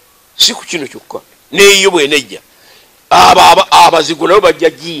si ku kino kyokka neyo bwenejja abazigu nabo bajja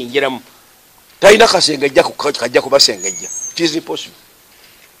giyingiramu talina kasengejja kajja kubasengejja it is impossible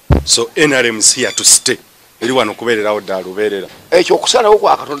so NRM is here to stay eri wano kubeererawo ddala lubeerera ekyo okusalawo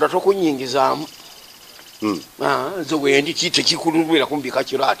kwa Katonda tokunyingizaamu nze wendi tekikulubira kumbika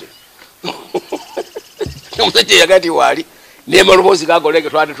kirate omusajja yagati waali nemaloboozi gagolege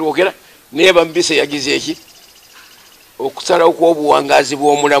twate twogera naye bamubise yagize eki okusalawo kw'obuwangazi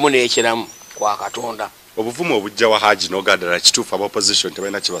bw'omulamu n'ekiramu kwa Katonda obuvumu obujja wa Hajji n'ogadala kituufu aba opposition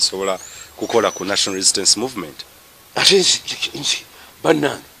tebalina kye basobola kukola ku National Resistance Movement ate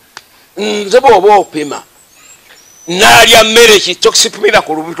bannange nze bw'oba opima naalya mmere ki tokisipimira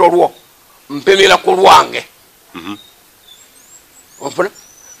ku lubito lwo mpimira ku lwange ofuna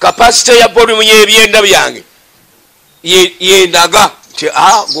kapasite ya volume y'ebyenda byange yendaga nti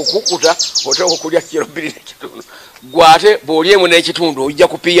gukukuta oteeka okulya kiro 2 n'ekitundu gwate bw'olyemu n'ekitundu ojja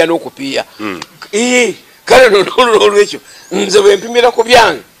kupiiya n'okupiiya kale nolwekyo nze bwe mpimira ku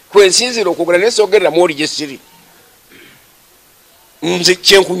byange kwensinzira okugula nesogerera mwoli gye siri nze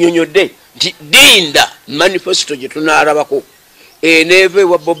kyenkunyonyodde nti dinda manifesto gye tunaalabako eneeva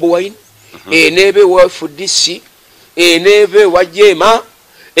ewa Bobi Wine, eneeva ewa FDC, eneeva ewa Jema,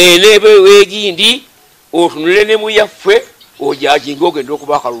 eneeva ewa Egindi, otunule ne mu yaffe ojajinga ogenda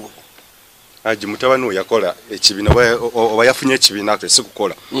okuba akalulu. Hajji mutabani we yakola ekibiina oba yafunye ekibiina si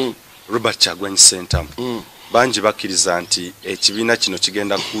kukola. Robert Kyagulanyi Ssentamu. Bangi bakkiriza nti ekibiina kino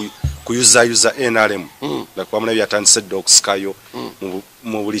kigenda kuyuzayuza NRM nakwamuna byatandise dde okusikayo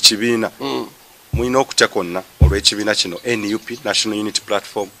mu buli kibiina. Mulina okutya konna olw'ekibiina kino NUP, National Unity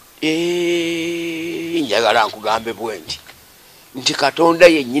Platform. Njagala nkugambe bwenti nti Katonda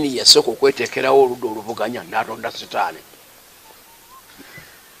yennyini yasooka okweteekerawo oludda oluvuganya n'atonda Setaani.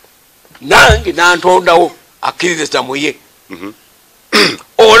 Nange n'antondawo akkiriza muye.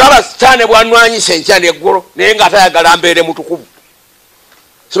 Olaba Setaani bw'anwanyisa enkya n'eggulu naye ng'atayagala mbeere mutukuvu.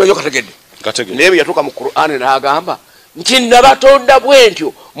 Simanyi okategedde. Naye bwe yatuuka mu Qur'ani n'agamba nti nabatonda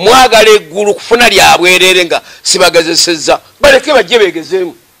bwentyo mwagala eggulu kufuna lyabwerere nga sibagezesezza baleke bajje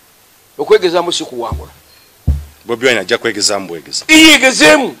beegezeemu. Okwegezaamu si kuwangula. Bobi Wine ajja kwegezaamu bwegeza.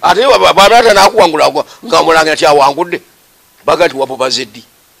 Yeegezeemu ate bw'anaata n'akuwangula nga mulangira nti awangudde baga nti wabubaze ddi.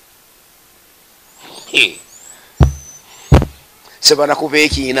 Sebana kuba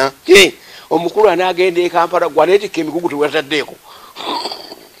ekiina omukulu anaagenda e Kampala gwaneetikka emigugu tewataddeeko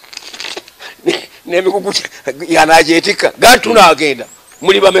n'emigugu yanagyetikka ganti tunaagenda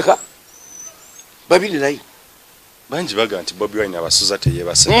muli bameka 2 bangi baga nti Bobi Wine abasuza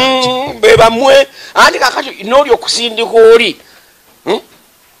teyeebase be bamwe anti kakati n'oli okusindika oli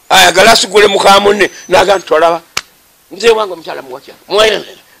ayagala asigule mukamunne naga nti tolaba nze wange omukyala muwakya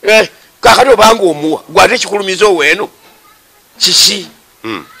kakati obanga omuwa gwate ekikulumiza oweeno kiki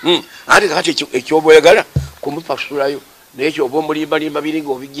anti kakati ekyoba oyagala kumupasulayo naye kyoba omulimbalimba biri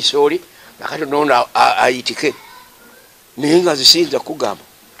ng'obigisa oli kakati noono ayitike naye nga zisinza kugamba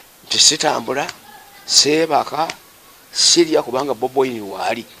nti sitambula seebaka sirya kubanga Bobi Wine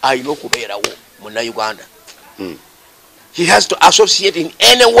waali alina okubeerawo munnauganda. He has to associate in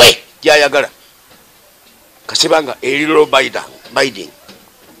any way gyayagala kasibanga eriro biding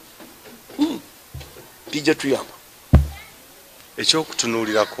bijja tuyamba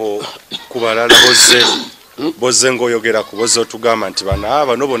ekyokutunuulirako ku balala bozze ng'oyogerako bozze otugamba nti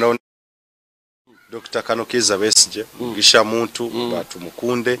bano bona Dr. Kanokiza Besigye Mugisha Muntu Batu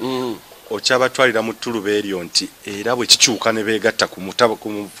Mukunde okyabatwalira mu ttuluba eryo nti era bwe kikyuka ne beegatta ku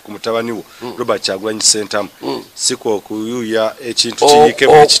mutabani wo Robert Kyagulanyi Ssentamu siko okuyuya ekintu kiyiike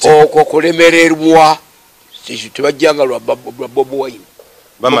bwe kiti okwo kulemererwa tebajjanga lwa Bobi Wine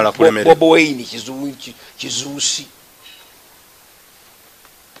bamala kulemererwa Bobi Wine kizuusi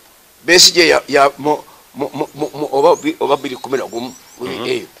Besigye oba 2011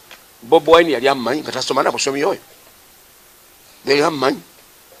 eyo Bobi Wine yali amumanyi nga tasoma na busomi oyo yali amumanyi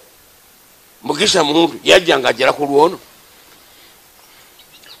Mugisha Muntu yajja nga ajjala ku lwono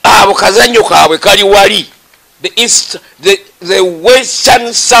abo kazannyo kaabwe kali wali the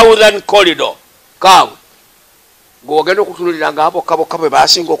western southern corridor kaabwe ng'ogenda okutunulira nga abokka bwe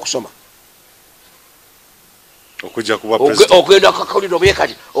baasinga okusoma okujja kuba president ogenda kakolido bye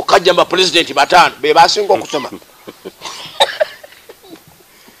kati okajja ba president 5 be baasinga okusoma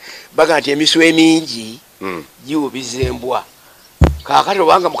baga nti emiswe emingi giwubizembwa kakati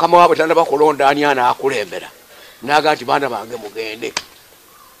obanga mukama waabwe tanda bakulonda ani anaakulembera naga nti baana bange mugende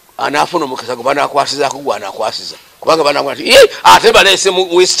anaafuna omukisa gwe banaakwasizaako gwe anaakwasiza kubanga banagwa nti ate baleese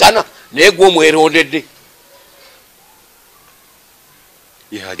mu westana naye gwe omwerondedde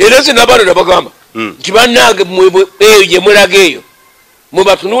era zinabaano nabagamba nti bannange eyo gye mulaga eyo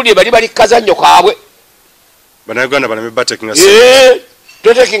mubatunuulire bali kazannyo kaabwe bannayuganda baleme batekinga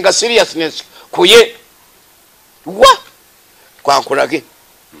totakinga seriousness kuye wa kwankulage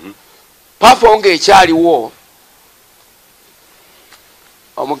pafo nga ekyaliwo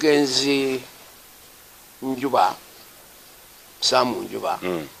omugenzi Njuba Samu Njuba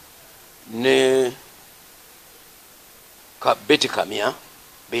ne Beti Kamya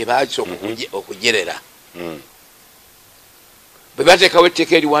be baakisa okujerera be bateekawo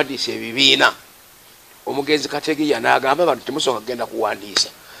etteeka eriwandiisa ebibiina omugenzi Kategeya n'agamba abantu temusooka kugenda kuwandiisa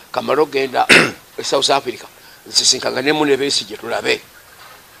kamala ogenda South Africa nsisinkangane ne Besigye tulabe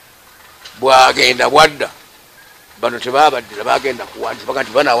bwagenda bwadda bano tebabaddira bagenda kuwandiisa baga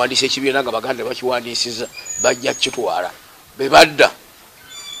nti banaawandiisa ekibiina nga baganda bakiwandiisiza bajja kitwala be badda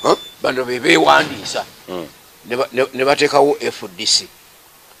bano be beewandiisa ne bateekawo FDC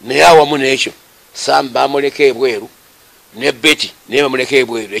naye awamu n'ekyo Sam bamuleka ebweru ne Beti naye bamuleka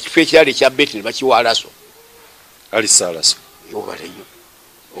ebweru ekifo ekyali ekya Beti ne bakiwaalaso alisaalaso yobale nnyo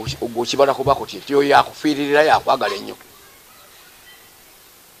ogwo kibala kubako tyo yakufiiririra yakwagala ennyo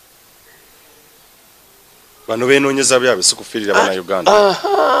bano benoonyeza byabe sikufirira bana Uganda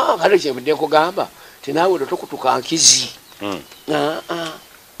kale kyebudde nkugamba tinaawe tokutuka nkizi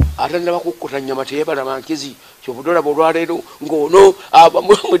ate nabakukkuta nnyama teyebalaba nkizi kyobudola bolwaleero ng'ono aba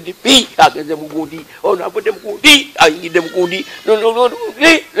mudipi agenze mugundi ono avudde mugundi ayingidde mugundi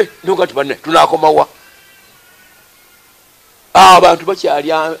nogati banne tunakomawa abantu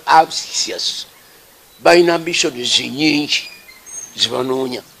bakyali ambitious balina ambitions nyingi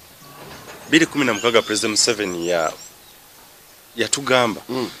zibanoonya 2016 President Museveni yatugamba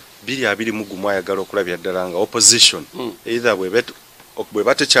 2021 ayagala okulabya ddala nga opposition either bwe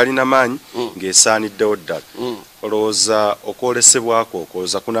batekyalina maanyi ng'esaaniddewo ddala olowooza okwolesebwako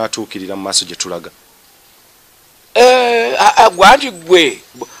okwoza kunaatuukirira mu maaso gye tulaga gwanti gwe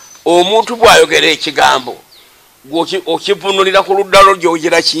omuntu bw'ayogera ekigambo okivunulira ku luddalo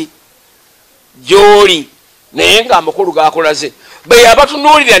gy'ogira ki gy'oli naye ng'amakulu gakolaze be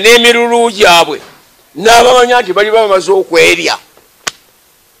abatunuulira n'emirulu gyabwe n'abamanya nti bali bamaze okwerya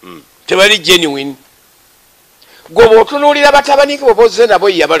tebali genuine gwe bw'otunuulira batabanike bw'oboze nabo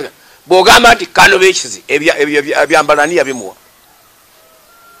yabala bw'ogamba nti kano beekizi ebyambala ani yabimuwa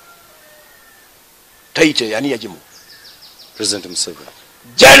tayite ani yagimuwa President Museveni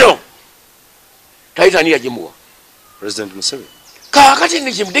jeno tayite ani yagimuwa President Museveni kaakati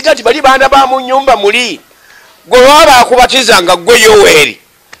nikimudiga nti bali baana ba mu nnyumba muli gwe waba akubatiza nga gwe yoweeri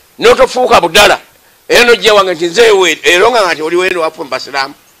n'otofuuka budala era nojja wange nti nze yoweeri eronga nga nti oli weeri waffe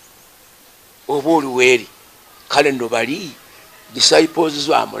mbasiraamu oba oli weeri kale nno bali disciples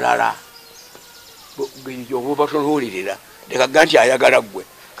zamulala oba batunuulirira lekaga nti ayagala gwe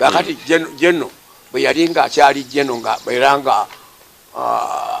kaakati jeno bwe yali nga akyali jeno nga era nga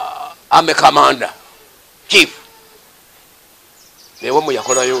ame commander chief newe mu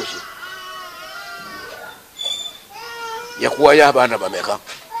yakolayo ki yakuwayo abaana bameka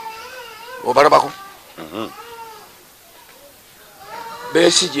obalabako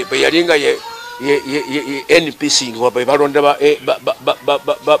Besigye bwe yali nga ye NPC nga bwe balonda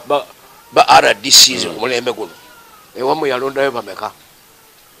ba RDCs ku mulembe guno ewamu yalondayo bameka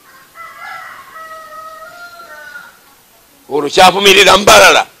olwo kyavumirira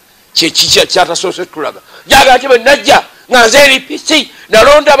mbalala kyatasoose tulaga jaga nti bwe najja nga nze NPC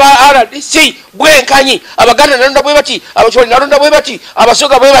nalonda ba RDC bwenkanyi abaganda nalonda bwe bati abacholi nalonda bwe bati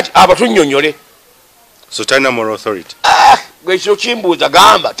abasoga bwe bati abatunnyonnyole so talina moral authority gwe ekyo kimbuuza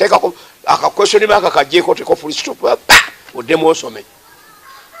gamba teekako akakwesoni maaka kajjeeko teko full stop oddemu osome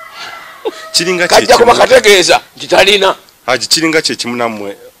kajja kuba kategeeza nti talina Hajji kiringa kyekimu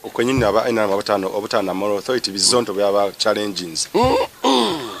nammwe okwenyini abainama obutaana moral authority bizonto byaba challenges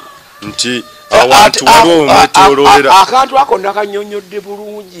nti abantu waliwo mwetololera akantu ako nakanyonyodde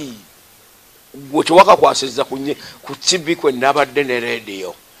bulungi gwe tewakakwasiza ku TV kwe nabadde ne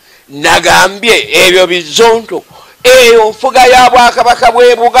radio nagambye ebyo bizonto eyo nfuga ya bwakabaka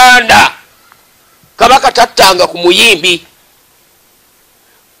bw'e Buganda kabaka tattanga ku muyimbi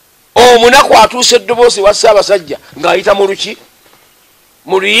omunaku atuuse eddoboozi wa Ssaabasajja ng'ayita mu luki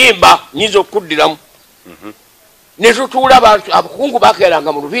mu luyimba nyinza okuddiramu ne tutuula abantu abakungu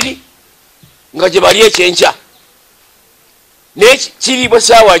bakeeranga mu lubiri nga gye bali ekyenkya naye kiriibwa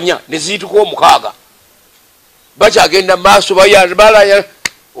essaawa 4 ne ziyituka 6 bakyagenda mu maaso balaya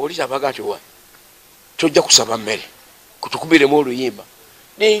oli kyabaga nti wa tojja kusaba mmere kutukubiremu oluyimba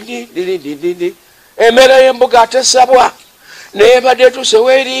emmere y'embuga atesabwa naye badde etuuse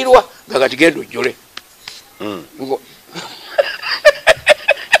weeriirwa nga kati genda ojjole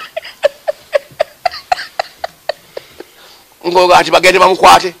ngoga ati bagende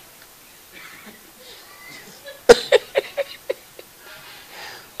bamukwate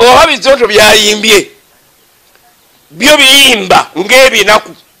oba bizonto byayimbye byo biyimba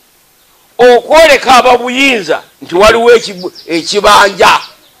ng'ebinaku okwoleka ababuyinza nti waliwo ekibanja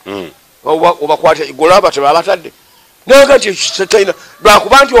obakwate golaba tebabatadde naga nti talina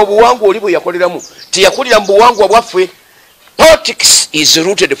lwakuba nti obuwangwa oli bwe yakoleramu teyakulira mu buwangwa bwaffe politics is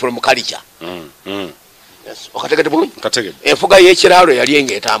rooted from culture okategedde bulungi enfuga y'ekiraalo yali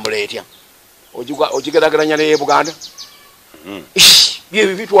eng'etambula etya ogigeraageranya neye Buganda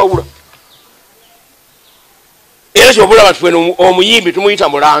byebyo bitwawula era kyobulaba tufena omuyimbi tumuyita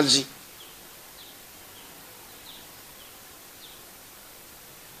mulanzi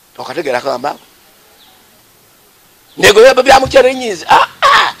okategera kagamba negoyaba bya muchallenges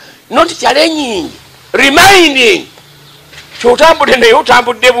not challenging reminding kyotambudde naye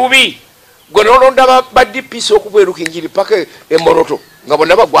otambudde bubi gwe nolonda badipisi okubweruka enjiri paka emoroto nga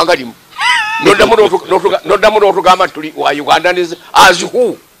bonna baggwanga limu noddamu n'otugamba nti tuli wa Ugandans as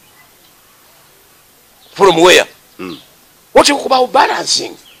who from where what you about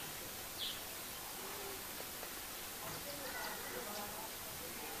balancing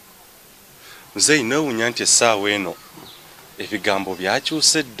nze newunya nti essaawa eno ebigambo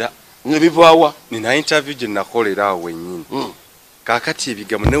byakyuse dda nebivaawa nina interview gye nakolera awo wennyini kaakati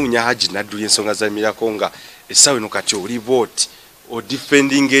ebigambo newunya Hajji Nadduli ensonga zamirako nga essaawa eno kati oli booti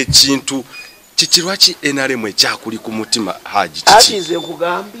odifendinga ekintu kikirwaki NRM ekyakuli ku mutima Hajji ati nze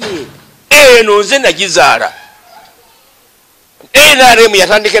nkugambye eno nze nagizaala NRM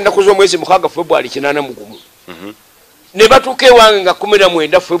yatandika ennaku z'omwezi 6 February 81 ne batuuka ewange nga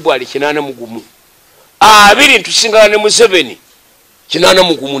 19 February 81 abiri ntusingana ne Museveni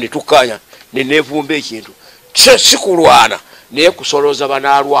 81 ne tukkaanya ne neevumba ekintu si kulwana naye kusolooza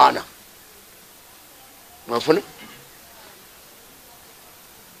banaalwana mwafuna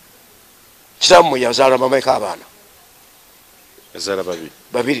kitamu yazaala mamaika abaana yazaala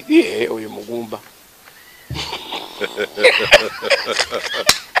babiri oyo mugumba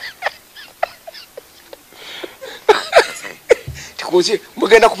tikuzi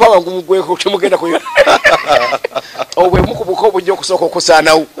mugenda kupanga ngumugweko temugenda kuyo obwe mukubuka obujja okusooka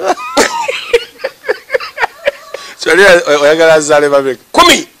okusaanawo kyali oyagala azaale babeka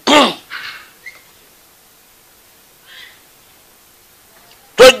 10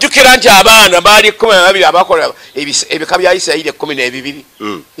 tojjukira nti abaana baali 12 abakola ebika bya Isirayiri 12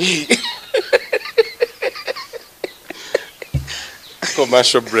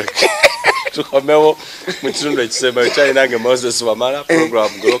 commercial break tukomewo mu kitundu ekisembayo kyalinange Moses wamala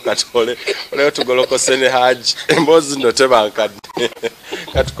program goloka tole oleo tugolokose ne Hajji emboozi nno tebankadde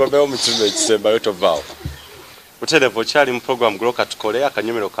katukomewo mu kitundu ekisembayo tovaawo Mutelevo kyali mu program goloka tukole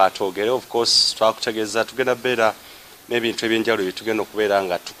akanyomero katogere of course twakutegeeza tugenda beera n'ebintu ebyenjawulo byetugenda okubeera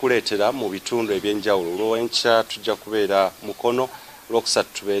nga tukuleetera mu bitundu ebyenjawulo olw'enkya tujja kubeera Mukono olwokusatu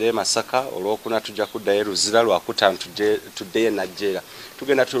tubeere Masaka olwokuna tujja kuddayo Luzira lwakutaano tuddeyo Najjeera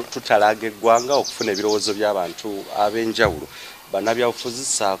tugenda tutalaaga eggwanga okufuna ebirowoozo by'abantu ab'enjawulo bannabyabufuzi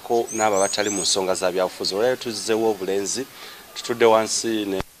ssaako n'abo abatali mu nsonga za byabufuzi olwayo tuzzeewo obulenzi tutudde wansi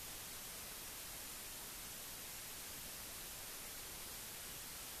ne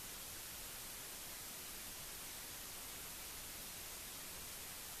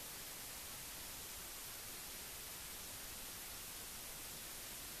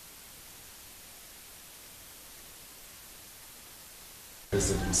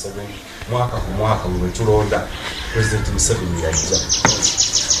President Museveni mwaka ku mwaka bwe tulonda President Museveni yajja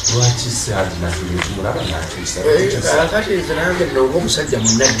lwaki se Hajji Nadduli tumulaba n'atuusa kati nze nange nno omusajja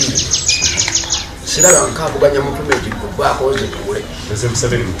munnaddiini siraba nkavuganya mutume ekigugwakoze tuule President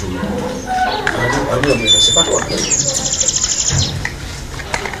Museveni mutume anula mwena sepatwa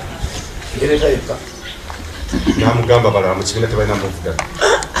yereta yekka namugamba balala mu kibiina tebalina muvugana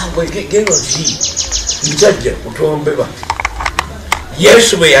gendo nti njajja kutombeba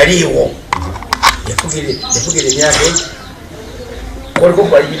Yesu bwe yaliiwo yafugira emyaka egi koliko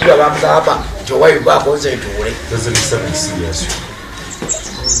kubalibirira bamugamba nti owayo bakoze ntuule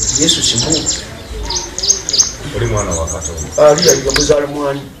Yesu simu oli mwana wa Katonda ali yaliga muzaala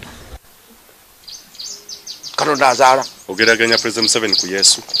mwani Katonda azaala ogeraganya President Museveni ku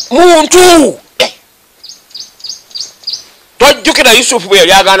Yesu muntu tojjukira Yusufu bwe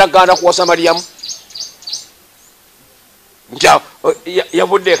yali agandaganda kuwasa Mariyamu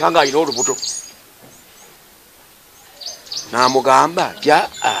yavudde eka nga alina olubuto n'amugamba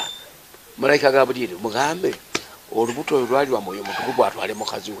malayika Gabulyeri mugambe olubuto olwo lwali lwa Mwoyo Mutukuvu atwale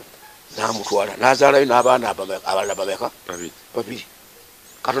mukazi we n'amutwala n'azaalayo n'abaana abalala babeka babiri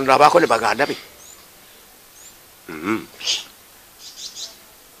Katonda abaako ne baganda be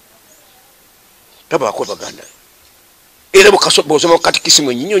tabaako baganda era bw'osoma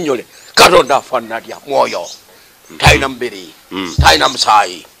katikisimu enyinyonyole Katonda afaanana atya mwoyo talina mubiri talina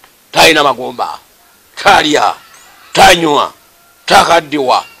musaayi talina magumba talya tanywa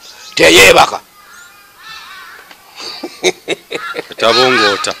takaddiwa teyeebaka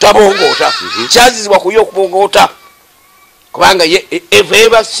tabongoota kyazizibwa kuye okubongoota kubanga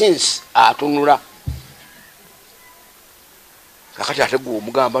ever since atunula kakati ate gwe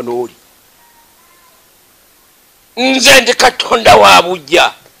omugamba n'oli nze ndi Katonda wa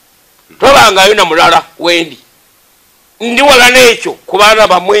bujja tobangayo na mulala wendi ndi wala n'ekyo ku baana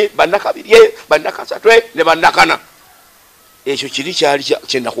bamwe bannakabirye bannakasatwe ne bannakana ekyo kiri kyali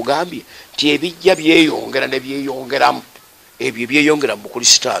kyennakugambye nti ebijja byeyongera ne byeyongeramu ebyo byeyongera mu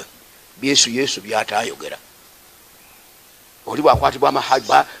bukristaayo Yesu byataayogera oli bwakwatibwa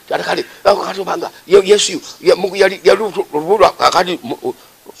amahajba kale katobanga Yesu yali olubulwa kakati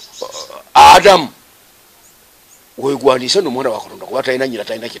Adamu wegwandiise n'omwana wa Katonda kuba talina nyina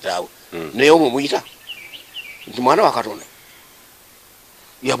talina kitaawe naye omwo muyita nti mwana wa Katonda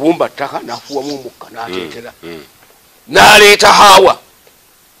yabumba ttaka n'afuwamu omukka n'ateekera n'aleeta Hawa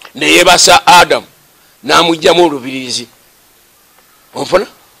neyebasa Adamu namugjamu olubirizi onfuna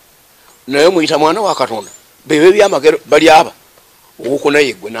naye muyita mwana wa Katonda bebe byamagero bali aba okuko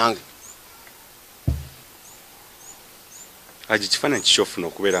naye gwe nange Hajji kifaananyi kikyofuna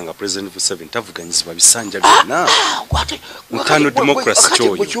okubeera nga President Museveni tavuganyizibwa bisanja byonna ntano democracy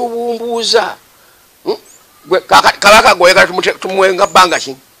kyoyo kukyobumbuuza kabaka gweyagala tumuwenga bbanga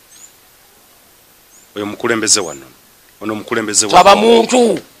ki oyo mukulembeze wano ono mukulembeze taba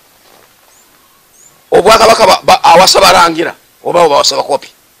muntu obwakabaka awasa barangira oba bawasa bakopi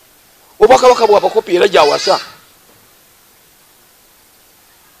obwakabaka bwabakopi era gyawasa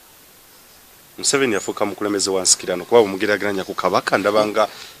Museveni yafuuka mukulembeze wansikirano kuba bumugerageranya ku kabaka ndabanga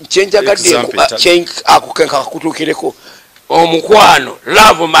kyenjagadde akukenka kutuukireko omukwano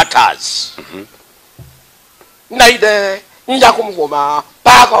love matters naide nja kumugoma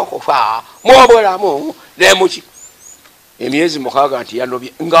paka okufa mubulamu nemuki emyezi 6 nti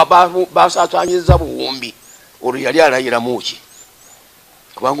yanobye nga basatwanyiza buwumbi olwo yali alayira muki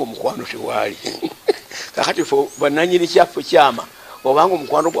kubanga omukwano tewali kakati fo bananyini kyaffe kyama obanga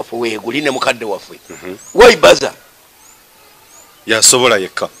omukwano gwaffe weeguli ne mukadde waffe waibaza yasobola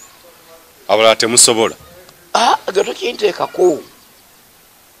yekka abalala temusobola gato kinteekako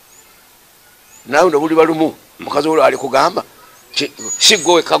nawe nobuli balumu mukazi olwo ali kugamba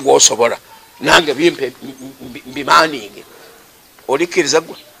siggo wekka gwosobola nange bimpe mbimaaninge olikkiriza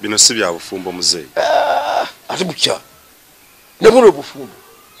gwe bino si bya bufumbo muzeeyi ate bukya ne buno bufumbo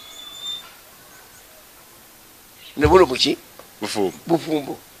ne buno buki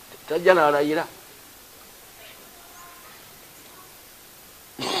bufumbo tajja nalayira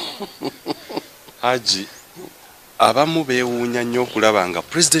Hajji abamu beewuunya nnyo okulaba nga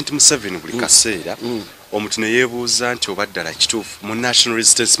President Museveni buli kaseera omuntu ne yeebuuza nti oba ddala kituufu mu National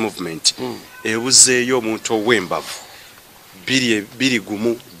Resistance Movement ebuzeeyo omuntu ow'embavu 2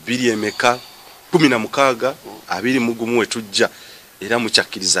 16 21 wetujja era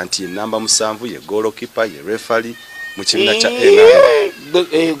mukyakkiriza nti ye namba 7 ye goalkeeper ye referee mu kibiina kya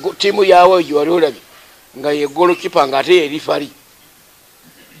tiimu yawe gye wali olabye nga ye goalkeeper ng'ate ye referee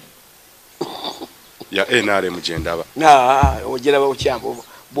ya NRM gyendaba ogiraba okyambo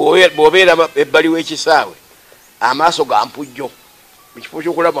bw'obeera ebbali w'ekisaawe amaaso ga mpujjo mu kifo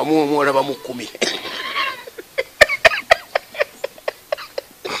ky'okulabamu omu olabamu 10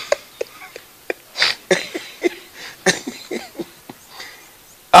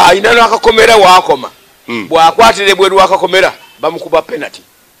 ayina n'akakomera waakoma bw'akwatira ebweru wakakomera bamukuba penalty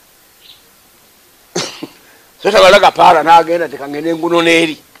so tabalaga paala n'agenda tekangenda enguno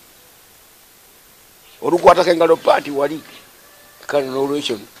n'eri olukwatako engalo paati wali kale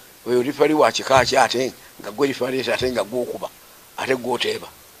n'olwekyo oyo lifali wa kika ki ate nga gwe lifaleeta ate nga gwokuba ate gwoteeba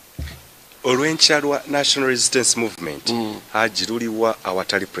olw'enkya lwa National Resistance Movement Hajji luliwa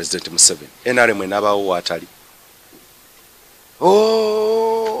awatali President Museveni NRM enabaawo waatali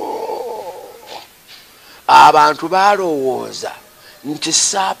abantu balowooza nti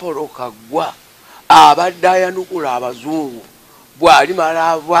Saapolo Kaggwa abadde ayanukula abazungu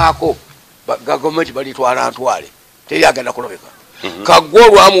bw'alimala avaako gavumenti balitwala ntwale teri agenda kulobeka Kaggwa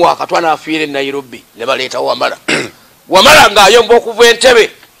olwamu wakatwa n'afiira e Nairobi ne baleetawo Wamala ng'ayomba okuva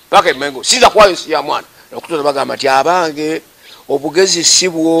Entebbe paka e Mengo siza kwayo si ya mwana okutoza bagamba nti abange obugezi si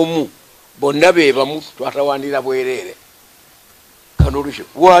bw'omu bonna be bamu twatawandira bwereere kanolukyo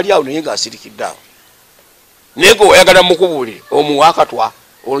wali awo naye ng'asirikidde awo naye gwe oyagala mukubuulire omuwaakatwa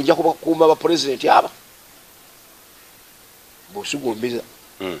olujja kubakuuma bapulezidenti aba bw'osigumbiza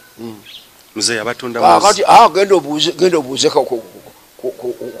muzeeyi abatunda kati genda obuuze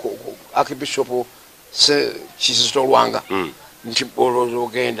akibishopu Kizito Lwanga nti olowooza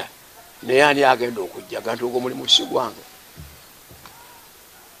ogenda naye ani agenda okujja ganti ogwo mulimu si gwange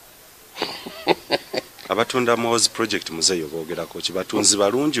abatunda mu House Project muzeeyi oboogerako ki batunzi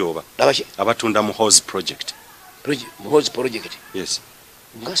balungi oba abatunda mu House Project House Project yes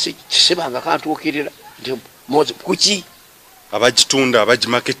nga kisibanga kantuukirira nti kuki abagitunda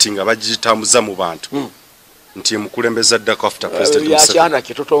abagimarketing abagitambuza mu bantu nti mukulembeza ddako after President Museveni yakyana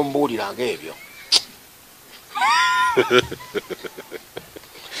kitotombuuliranga ebyo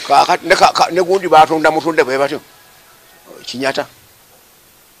ne gundi batunda mutunde bwe batyo Kinyata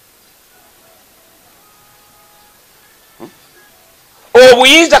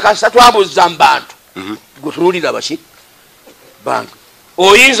obuyinza kasita twabuzza mu bantu gutunuulira baki bantu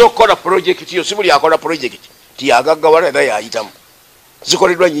oyinza okukola projekiti yo si buli akola projekiti tiyagaggawala era yayitamu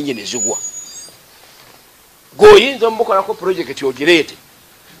zikoleddwa nyingi ne zigwa gweoyinza omubukolako projekiti ogireete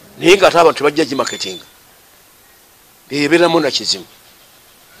naye nga ate abantu tebajja gimaketinga ebeeramu nakizimu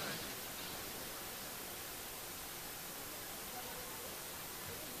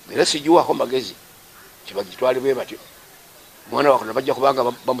era sijiwako magezi kibagitwale bwe batyo mwana wakona bajja kubanga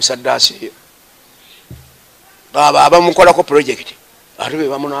bamusaddaasi eyo baba abamukolako project ate be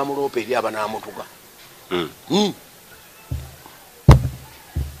bamunamuloopa eri abanamutuga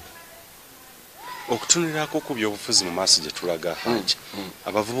okutunulirako ku byobufuzi mu maaso gye tulaga Hajji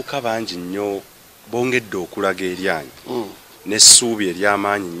abavubuka bangi nnyo bongedde okulaga eryanyi n'essuubi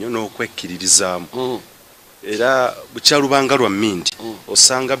ery'amaanyi nnyo n'okwekkiririzaamu era bukyalubanga lwa mmindi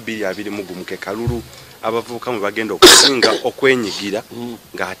osanga 2021 ke kalulu abavubuka mwe bagenda okusinga okwenyigira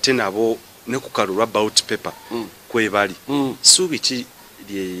ng'ate nabo ne ku kalulu about paper kwebali ssuubi ki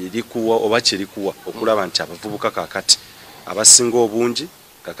likuwa oba kyerikuwa okulaba nti abavubuka kakati abasinga obungi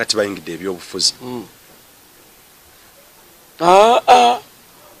kakati bayingidde ebyobufuzi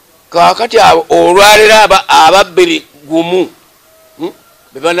kakati olwalero ababbiri gumu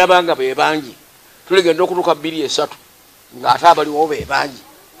bebanabanga bebangi tuligenda okutuuka 2-3 ng'ate abaliwo bebangi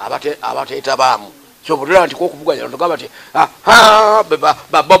abateetabaamu kyobulira nti kokuvuganya togamba ti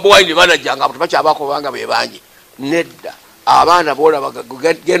babawayini banajjanga abo tebakyabako banga bebangi nedda abaana boolaba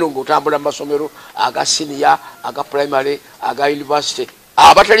genda ngaotambula mu masomero aga siniya aga primary aga university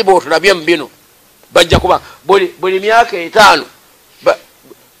abatali bootulabye mu bino bajja kuba buli myaka 5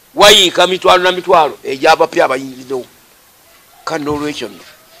 wayiika mitwalo na mitwalo egyabapya abayingirizewo kandi n'olwekyo nno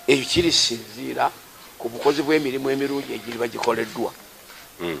ekyo kirisinziira ku bukozi bw'emirimu emirungi egiri bagikoleddwa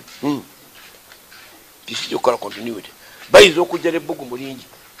kisijja continuity bayinza okujja n'ebbugu mulingi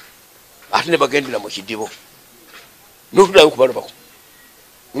ate ne bagendera mu kidibo n'otulayo okubano bako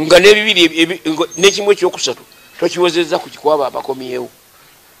nga n'ebibiri n'ekimu ekyokusatu tokiwezezza ku kikwaba abakomyewo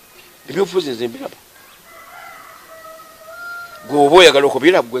ebyobufuzi nze mbiraba gweoba oyagala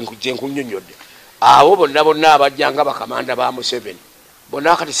okubiraba gwe nkunyonyodde abo bonna abajjanga bakamanda ba Museveni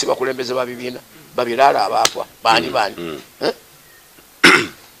bonna akati si bakulembeze ba bibiina babiraala abaafwa bani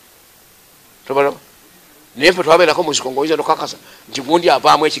tobalaba naye fe twabeerako musiko ng'oyinza nokakasa nti gundi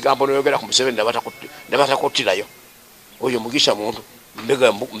avaamu ekigambo noyogera ku Museveni ne batakuttirayo oyo mugisha muntu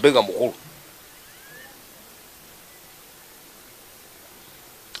mbega mukulu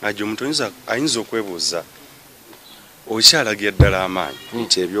Hajji omuntu ayinza okwebuuza okyalagira ddala amaanyi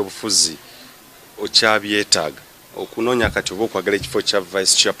nti ebyobufuzi okyabyetaaga okunoonya kati oba okwagala ekifo kya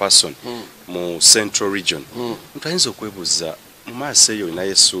vice chairperson mu central region omuntu ayinza okwebuuza mu maaso eyo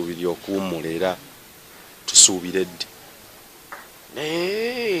olinayo essuubi ly'okuwummula era tusuubire ddi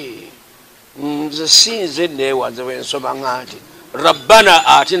nze sinze neewanze bwensoma nga nti rabbana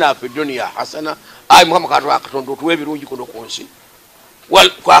atina fi dunia hasana ayi mukama katonda otuwa ebirungi kuno ku nsi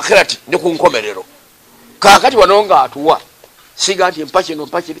ku akhirati ne ku nkomerero kakati wano nga atuwa siga nti mpa kino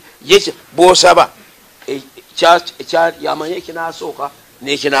mpa kiri yekyo bw'osaba yamanye ekinasooka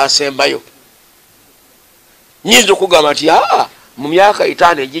n'ekinasembayo nyinza okugamba nti mu myaka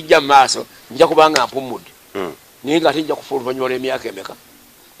 5 egijja mu maaso nja kubanga mpummudde naye nga ate nja kufa oluvannyuma lw'emyaka emeka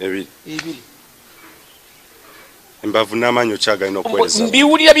 2 embavu n'amaanyi okyagalina okuweereza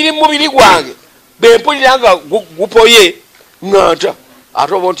mbiwulira biri mu mubiri gwange bempulira nga gupoye nganta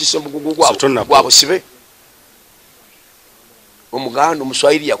ate oba ntise mugugu gwa busibe omuganda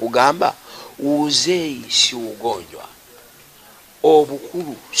omuswahili yakugamba uzei si ugonjwa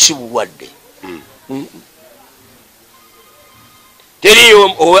obukulu si bulwadde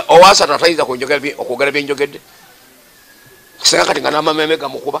teriyo owasatu atayinza okwogera byenjogedde kisenga kati nga n'amameme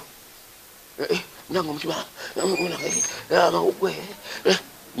gamukuba nanga omutima amawugwe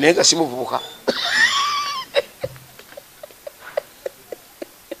naye nga simuvubuka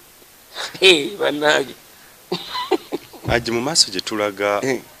bannange Hajji mu maaso gye tulaga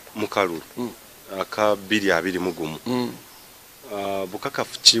mu kalulu aka 2021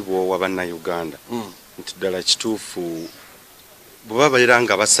 bukakafu ki bw'owa bannayuganda nti ddala kituufu bwe babeera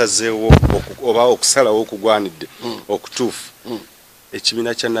nga basazeewo oba okusalawo okugwanidde okutuufu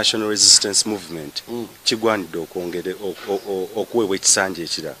ekibiina kya National Resistance Movement kigwanidde okuweebwa ekisanja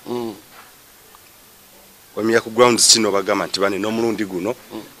ekirala wamya ku grounds kino bagamba nti bane n'omulundi guno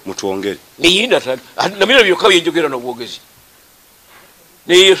mutwongere namira byokka byenjogera n'obwogezi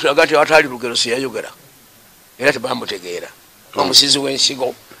naye Yesu aga nti awatali lugero siyayogera era tebamutegeera omusizi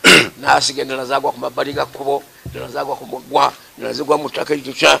w'ensigo n'asiga endala zaagwa ku mabbali ga kkubo endala zaagwa ku muggwa endala zigwa mu ttaka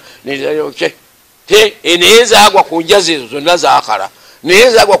ekikya nezayoke naye zaagwa ku njazi ezo zonna zaakala naye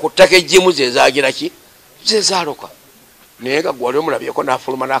zaagwa ku ttaka ejjimu zezagira ki zezaaloka naye nga gwali omulabyeko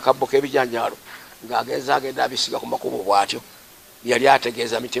n'afuluma n'akabbo k'ebijanjaalo ng'agenza agenda abisiga ku makubo bw'atyo yali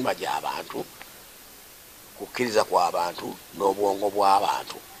ategeeza mitima gy'abantu kukkiriza kw'abantu n'obwongo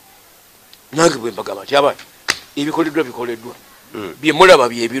bw'abantu nange bwe mbagamba nti abantu ebikoleddwa bikoleddwa bye mulaba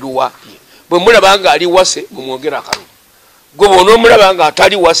bye biruwa bwe mulaba nga ali wase mumwogera akalulu gwe bw'onoomulaba nga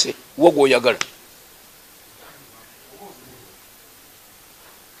atali wase wo gw'oyagala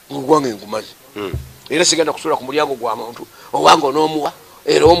ngugwange ngumaze era sigenda kusula ku mulyango gwa muntu owanga onoomuwa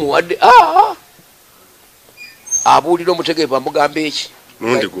era omuwadde abuulira omutegeevu amugamba eki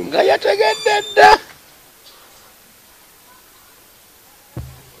nga yategedde dda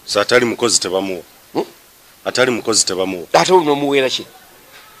so atali mukozi tebamuwa atali mukozi tebamuwa ate olinomuweera ki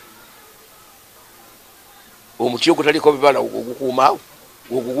omuti ogutaliko bibala ogukuumaawo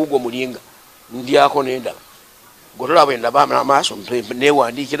ogugugwo mulinga ndyako nendaba gotolaba endaba amaaso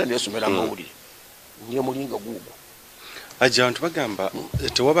newandiikira nesomera amawulire ndya mulinga gugwo Hajji abantu bagamba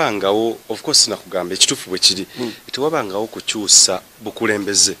tewabangawo of course nakugamba ekitufu bwe kiri tewabangawo kukyusa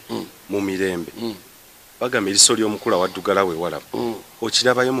bukulembeze mu mirembe bagamba eriso ly'omukula waddugala we walaba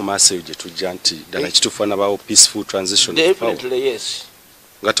okirabayo mu maaso eyo gye tujja nti ddala ekitufu anabawo peaceful transition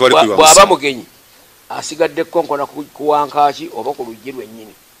nga tewali kuyiwa bw'aba mugenyi asigadde konkona ku wankaaki oba ku luggi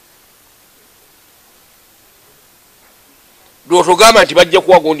lwennyini lwotugamba nti bajja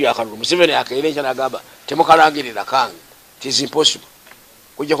kuwa gundi akalulu Museveni akeera enkya n'agamba temukalangirira kange it is impossible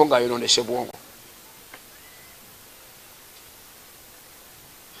kujjako ng'ayonoonese bwongo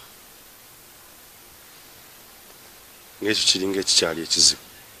ng'ekyo kiringa ekikyali ekizibu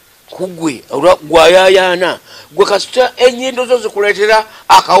kugwe gwayayaana gwe kasita ennyindo zo zikuleetera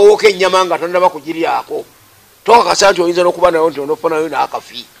akawo k'ennyama nga tonnaba kugiryako tokakasa nti oyinza n'okuba nayo nti onofunayo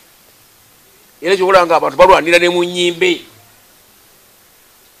n'akafi era kyobola nga abantu balwanira ne mu nnyimbe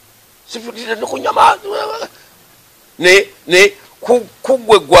sifutira nokunyama ne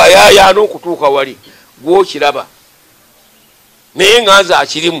kugwe gwayayaana okutuuka wali gwokiraba naye nganza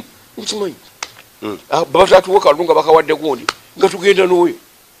akirimu nkimanyi babatatuwe kalulu nga bakawadde gundi nga tugenda n'oyo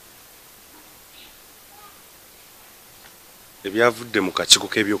ebyavudde mu kakiiko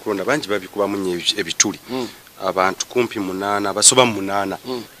k'ebyokulonda bangi babikubamu nnyo ebituli abantu kumpi 8 basoba mu 8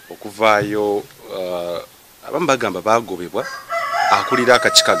 okuvaayo abamu bagamba bagobebwa akulira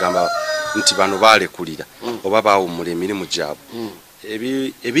akakiiko agamba nti bano balekulira oba baawummula emirimu gyabwe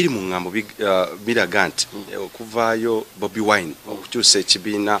ebiri mu ŋŋambo biraga nti okuvaayo Bobi Wine okukyusa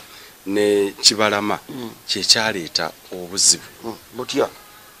ekibiina ne Kibalama kyekyaleeta obuzibu butya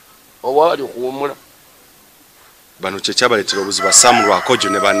oba bali okuwummula bano kyekyabaleetera obuzibu Sam Lwakojo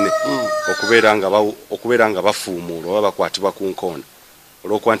ne banne okubeera nga bafuumuula oba bakwatibwa ku nkoona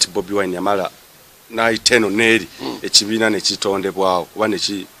olw'okuba nti Bobi Wine yamala n'ayita eno n'eri ekibiina ne kitondebwawo kuba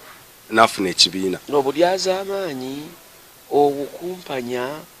n'afuna ekibiina n'obulyaza amaanyi obukumpanya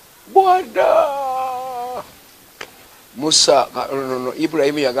bwada Musa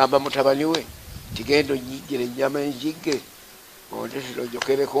Ibrahimu yagamba mutabani we tigendo nyigire ennyama enjigge ondetero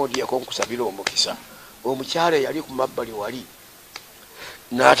jokereko ndyeko nkusabira omukisa omukyala yali ku mabbali wali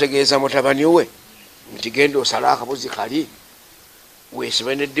n'ategeeza mutabani we nti genda osala akabuzi kali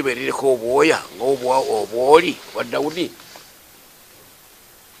weesibe n'eddiba eririko obwoya ng'obwoli bwa Dawudi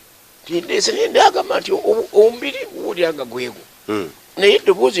tindeese naye ndagamba nti omubiri guwulira nga gwego naye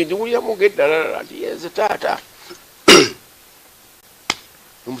eddoboozi ndiwuliramu ng'eddalala nti yenze taata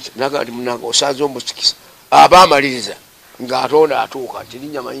naga nti munanga osaze omusikisa aba amaliriza ng'atonda atuuka nti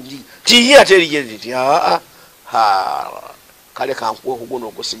linnyama tiye ate erigezi nti kale kankuwe kuguno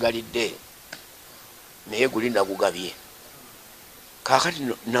ogusigalidde naye guli nagugabye kaakati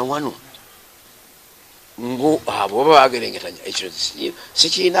nawano ngo abo baba bagerengetanya ekyo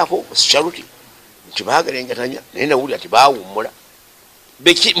sikiinako sharuti nti bagerengetanya naye nawulira nti baawummula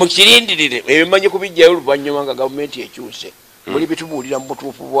mukirindirire ebimanyi kubijjayo oluvannyuma nga gavumenti ekyuse muli bitubuulira mu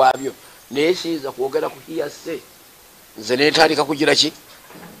butuufu bwabyo naye siyinza kwogera ku kiyase nze neetandika kugira ki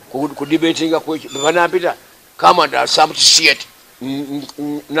kudibetinga bebanampita kamanda samutisiet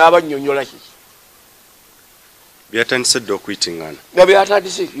n'abannyonnyola ki byatandise dde okuyitiŋŋana nga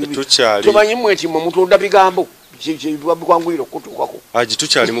byatandise tumanyi mmwe nti mwe mutunda bigambo bikwanguyira okutuukako Hajji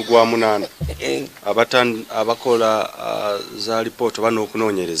tukyali mu gwa 8 abakola za lipoota oba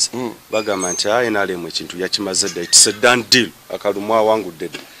n'okunoonyereza bagamba nti NRM ekintu yakimaze dda it's a done deal akalumu awangudde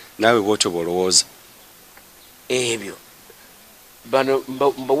dda naawe bwotyo bwolowooza ebyo bano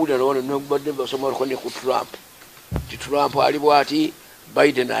mbawulira lowano nobadde basomaliko ne ku Trump ti Trump ali bwati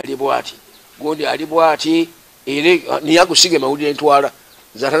Biden ali bwati gundi ali bwati era niyagusiga mawulire ntwala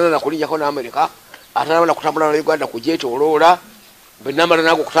zatana nakulinnyako n'Amerika atanaba nakutambula na Uganda kugyetooloola benamala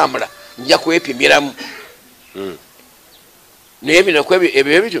nago kutambula nja kwepimiramu naye binako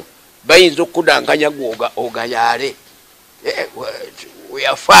ebyo ebityo bayinza okudanganya ogayaale we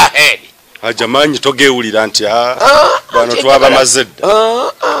are far ahead Hajji amaanyi togeewulira nti bano twabamaze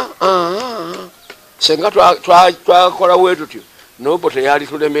dda senga twakola bwe tutyo nobo teyali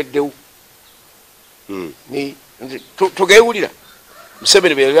tulemeddewo tugewulira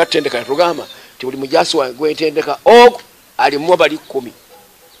Museveni bwe yatendeka tugamba ti buli mujasi wa gwetendeka ogwo alimu bali 10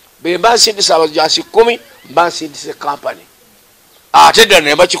 be mbasindisa abajasi 10 mbasindise company ate ddala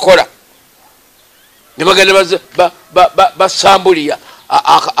ne bakikola ne bagenda basambuliya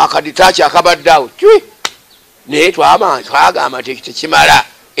akaditaaki akabaddeawo naye twagamba tekimala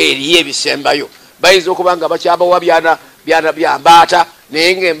eriyo ebisembayo bayinza okuba nga bakyabawa byana bya mbaata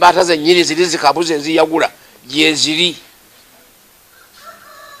naye ngaembaata zennyini ziri zikabuze eziyagula gyeziri.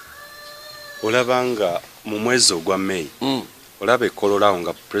 olaba nga mu mwezi ogwa May olaba ekololawo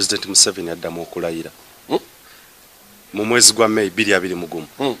nga President Museveni addamu okulayira mu mwezi gwa May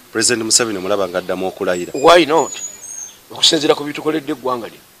 2021 President Museveni mulaba nga addamu okulayira. Why not? Okusinziira ku bitukoledde eggwanga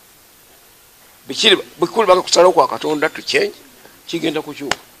lye bikulu banga kusalawo kwa Katonda tuchenje kigenda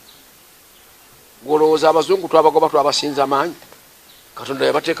kukyuka. Golowooza abazungu twabagoba twabasinza maanyi Katonda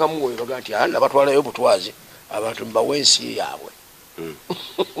yabateekamu mwoyo baga nti nabatwalayo butwazi abantu mbawe ensi yaabwe.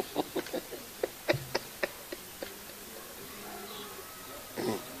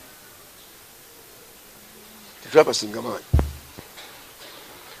 tetwabasinga maanyi.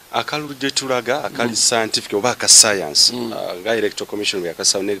 Akalulu gye tulaga akali scientific oba aka science nga electoral commission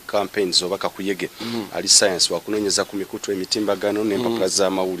yakasawo ne campaigns oba kakuyege ali science wakunoonyeza ku mikutu emitimbagano n'empapula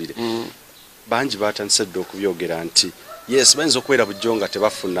z'amawulire bangi batandise dda okubyogera nti yes bayinza okubeera bujjo nga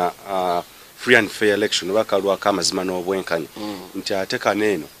tebafuna free and fair election oba kalwa k'amazima n'obwenkanya nti ate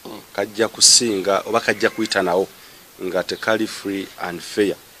kaneeno kajja kusinga oba kajja kuyita nawo nga tekali free and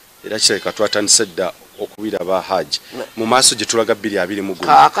fair era kireka twatandise dda okubiraba Hajji mu maaso gye tulaga 2020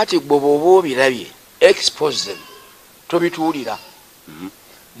 kaakati gwe bw'oba obirabye expose them tobituulira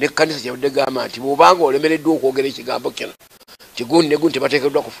n'ekkanisa gyabadde gamba nti bw'obanga olemereddwa okwogera ekigambo kino tigundi negundi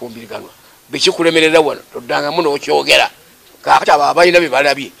tebateekeddwa kufumbiriganwa bekikulemerera wano toddangamu n'okyogera kaakati abo abalina bye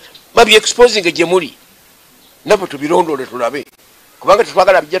balabye babi exposing gye muli nabo tubirondoole tulabe kubanga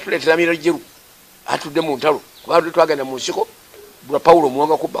tetwagala bijja tuleetera miriro jeru atudde mu ntalo kubanga twagenda mu nsiko bula Pawulo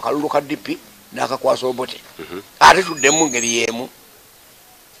muwanga kubba kalulu ka DP n'akakwasa obote ate tuddemu ngeri y'emu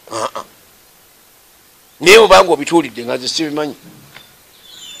naye obanga obituulidde nga nze sibimanyi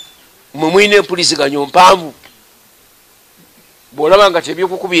mwe mwina empuliziganya mpanvu bw'olaba nga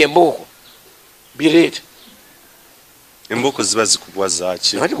tebyokukubya embooko bireeta embooko ziba zikubwa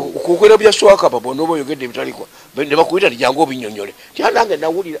zaaki ati okukwera bya swakapa bw'onooba oyogedde ebitalikwa ne bakuyita tijjangu obinnyonnyole ti anange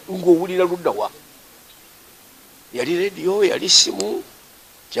nawulira ng'owulira ludda wa yali rediyo yali simu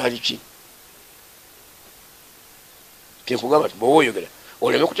kyali ki nkugamba nti bw'oba oyogera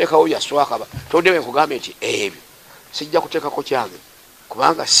oleme kuteekawo yaswakaba toddewe nkugambe nti ebyo sijja kuteekako kyange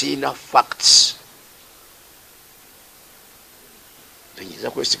kubanga siina facts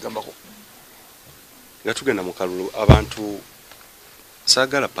tenyinza kwesigambako. nga tugenda mu kalulu abantu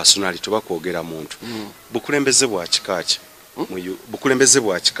saagala personality oba kwogera muntu bukulembeze bwa kikaaki bukulembeze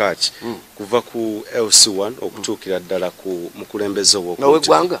bwa kikaaki kuva ku LC1 okutuukira ddala ku mukulembeze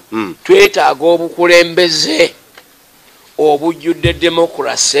obw'eggwanga twetaaga obukulembeze obujjudde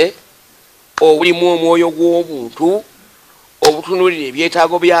demokrasi obulimu omwoyo gw'obuntu obutunuulira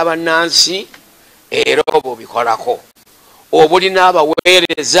ebyetaago by'abannansi era obubikolako obulina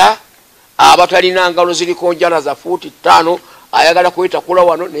abaweereza abatalina ngalo ziriko njala za fuuti 5 ayagala kweta kula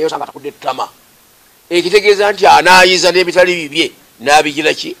wano naye osanga atakudde ettama ekitegeeza nti anaayiza n'ebitali bibye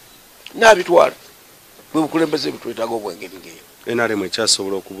n'abigira ki n'abitwala bwe bukulembeze bitwetaaga obwengeri ngeyo. NRM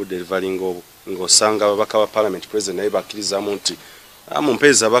ekyasobola okubuderivalinga ng'osanga ababaka ba parliament president naye bakkirizamu nti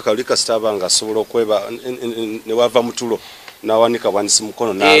mumpeeza abaka oli kasita abanga asobola okweba ne wava mu tulo n'awanika bwanisi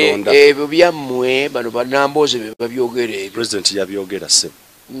mukono n'alonda ebyo byammwe bano bannamboozi be babyogera ebyo president yabyogera ssebo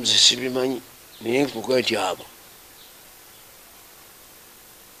nze sibimanyi naye nkuga nti abo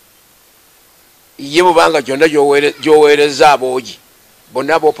ye bubanga gyonna gy'oweereza aboogi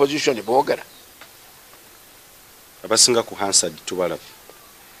bonna aba opposition boogera abasinga ku Hansard tubalaba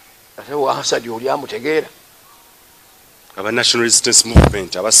ate wa Hansard oli amutegeera aba national resistance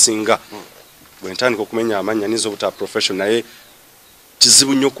movement abasinga bwentandika okumenya amanya nizo buta professional naye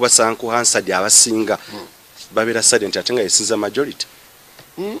kizibu nnyo kubasanga ku Hansard abasinga babeera silent ate nga yesinza majority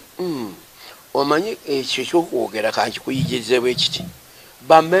omanyi ekyo ekyokwogera kanki kuyigiriza bwekiti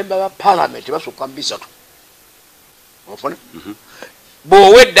bamemba ba parliament basukka mu 3 ofuna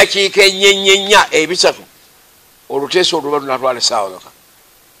bw'owa eddakiika ennyenya 3 oluteesa oluba lunatwala essaawa zaka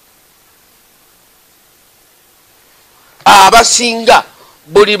abasinga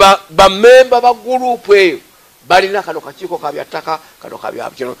buli bamemba ba gurupu eyo balina kano kakiiko kabyattaka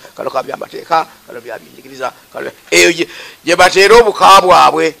kano kabyamateeka kano byabyenjigiriza eyo gye bateera obuka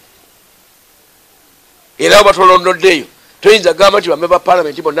bwabwe era batolondoddeeyo toyinza gamba nti bamemba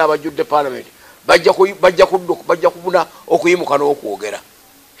palamenti bonna abajjudde palamenti bajja kubuna okuyimuka n'okwogera.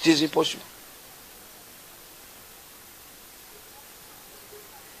 It is impossible.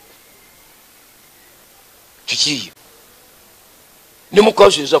 Kiki ne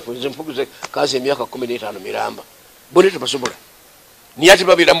mukazi zaffe nze mpugize kazi emyaka 15 miramba bone tebasobola niye ati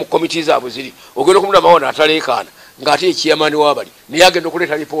babira mu komiti zaabwe ziri ogenda okumula mawona ataleekaana ng'ate ekiyamaani w'abali niye agenda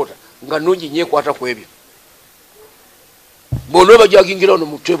okuleeta lipoota nga nnungi nnyo ekwata ku ebyo bonna bajagingira ono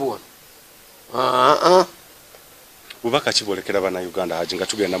mu ttebo wano bubaka kibolekera bannayuganda Hajji nga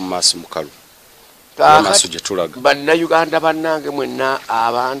tugenda mu maaso mukalu maaso gye tulaga bannayuganda bannange mwenna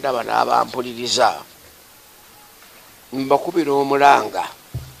abandaba n'abampuliriza mbakubira omulanga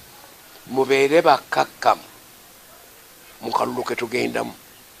mubeere bakkakkamu mu kalulu ke tugendamu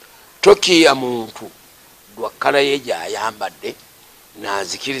tokiya muntu lwakkala ye gy'ayambadde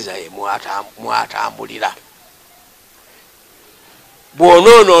n'azikiriza ye mwatambulira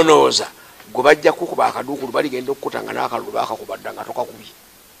bw'onoonooza gwe bajja kukuba akaduukulu baligenda okukutanga n'akalulu bakakubadda nga tokakubye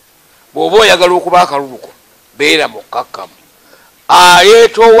bw'oba oyagala okuba akaluluko beera mukkakkamu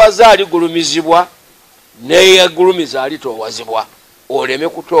aleetoowaza aligulumizibwa neyagulumiza alitoowazibwa oleme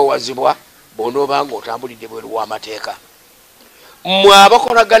kutoowazibwa bw'onooba nga otambulidde bweru w'amateeka mmwe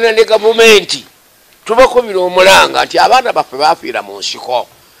abakolagana ne gavumenti tubakubira omulanga nti abaana baffe baafiira mu nsiko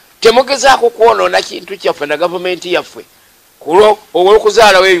temugezaako kwonoona kintu kyaffe na gavumenti yaffe kulo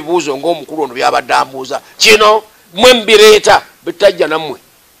olw'okuzaalawo ebibuuzo ng'omukulu ono byabadde ambuuza kino mmwe mubireeta bitajja nammwe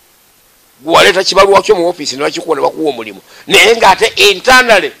gwewaleeta kibaluwa kyo mu ofiisi ne bakikuwa ne bakuwa omulimu naye ng'ate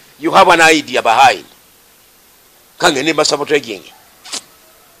internally you have an idea behind kange ne basabotagingi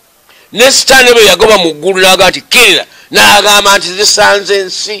ne sitaani bwe yagoba mu ggulu n'aga nti kirira n'agamba nti zisanze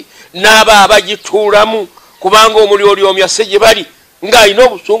ensi n'aba abagituulamu kubanga omuli oli omu yasse gye bali ng'alina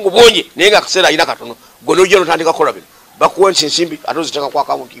obusungu bungi naye ng'akaseera alina katono gwe n'ojja n'otandika kukola bino bakuwa nti ensimbi ate oziteeka ku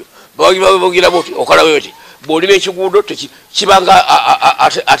akawunti yo bagira boti okola bweti bw'olina ekiguudo kibanga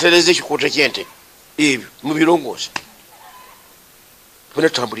atereza ekikuuto ky'ente ebyo mu birongoosi tubone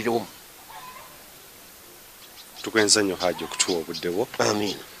tutambulirewomu tukwenza nnyo Hajji okutuwa obudde bwo.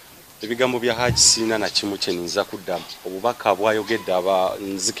 Amin. Ebigambo bya Hajji sina na kimu kye ninza kuddamu obubaka bwayogedde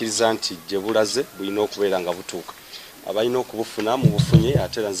nzikiriza nti gye bulaze bulina okubeera nga butuuka abalina okubufuna mu bufunye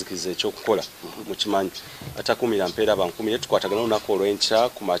ate era nzikiriza ekyokukola mukimanyi atakumira mpeera bankumire tukwatagana olunaku olw'enkya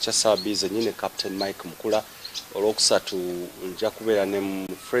ku makya saabize nyine Captain Mike Mukula olwokusatu nja kubeera ne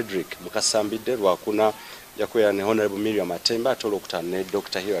Frederick Mukasambidde lwakuna nja kubeera ne Honorable Miriam Matemba ate olwokutaano ne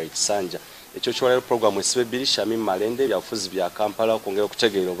Dr. Hilary Kisanja ekyo kyolero programu esibe bbiri Shamim Malende byabufuzi bya Kampala okwongera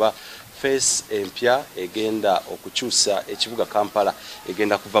okutegeera oba face empya egenda okukyusa ekibuga Kampala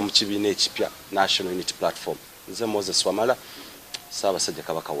egenda kuva mu kibiina ekipya National Unity Platform. Nze Moses Wamala Ssaabasajja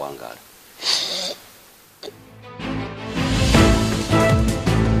Kabaka Wangaala.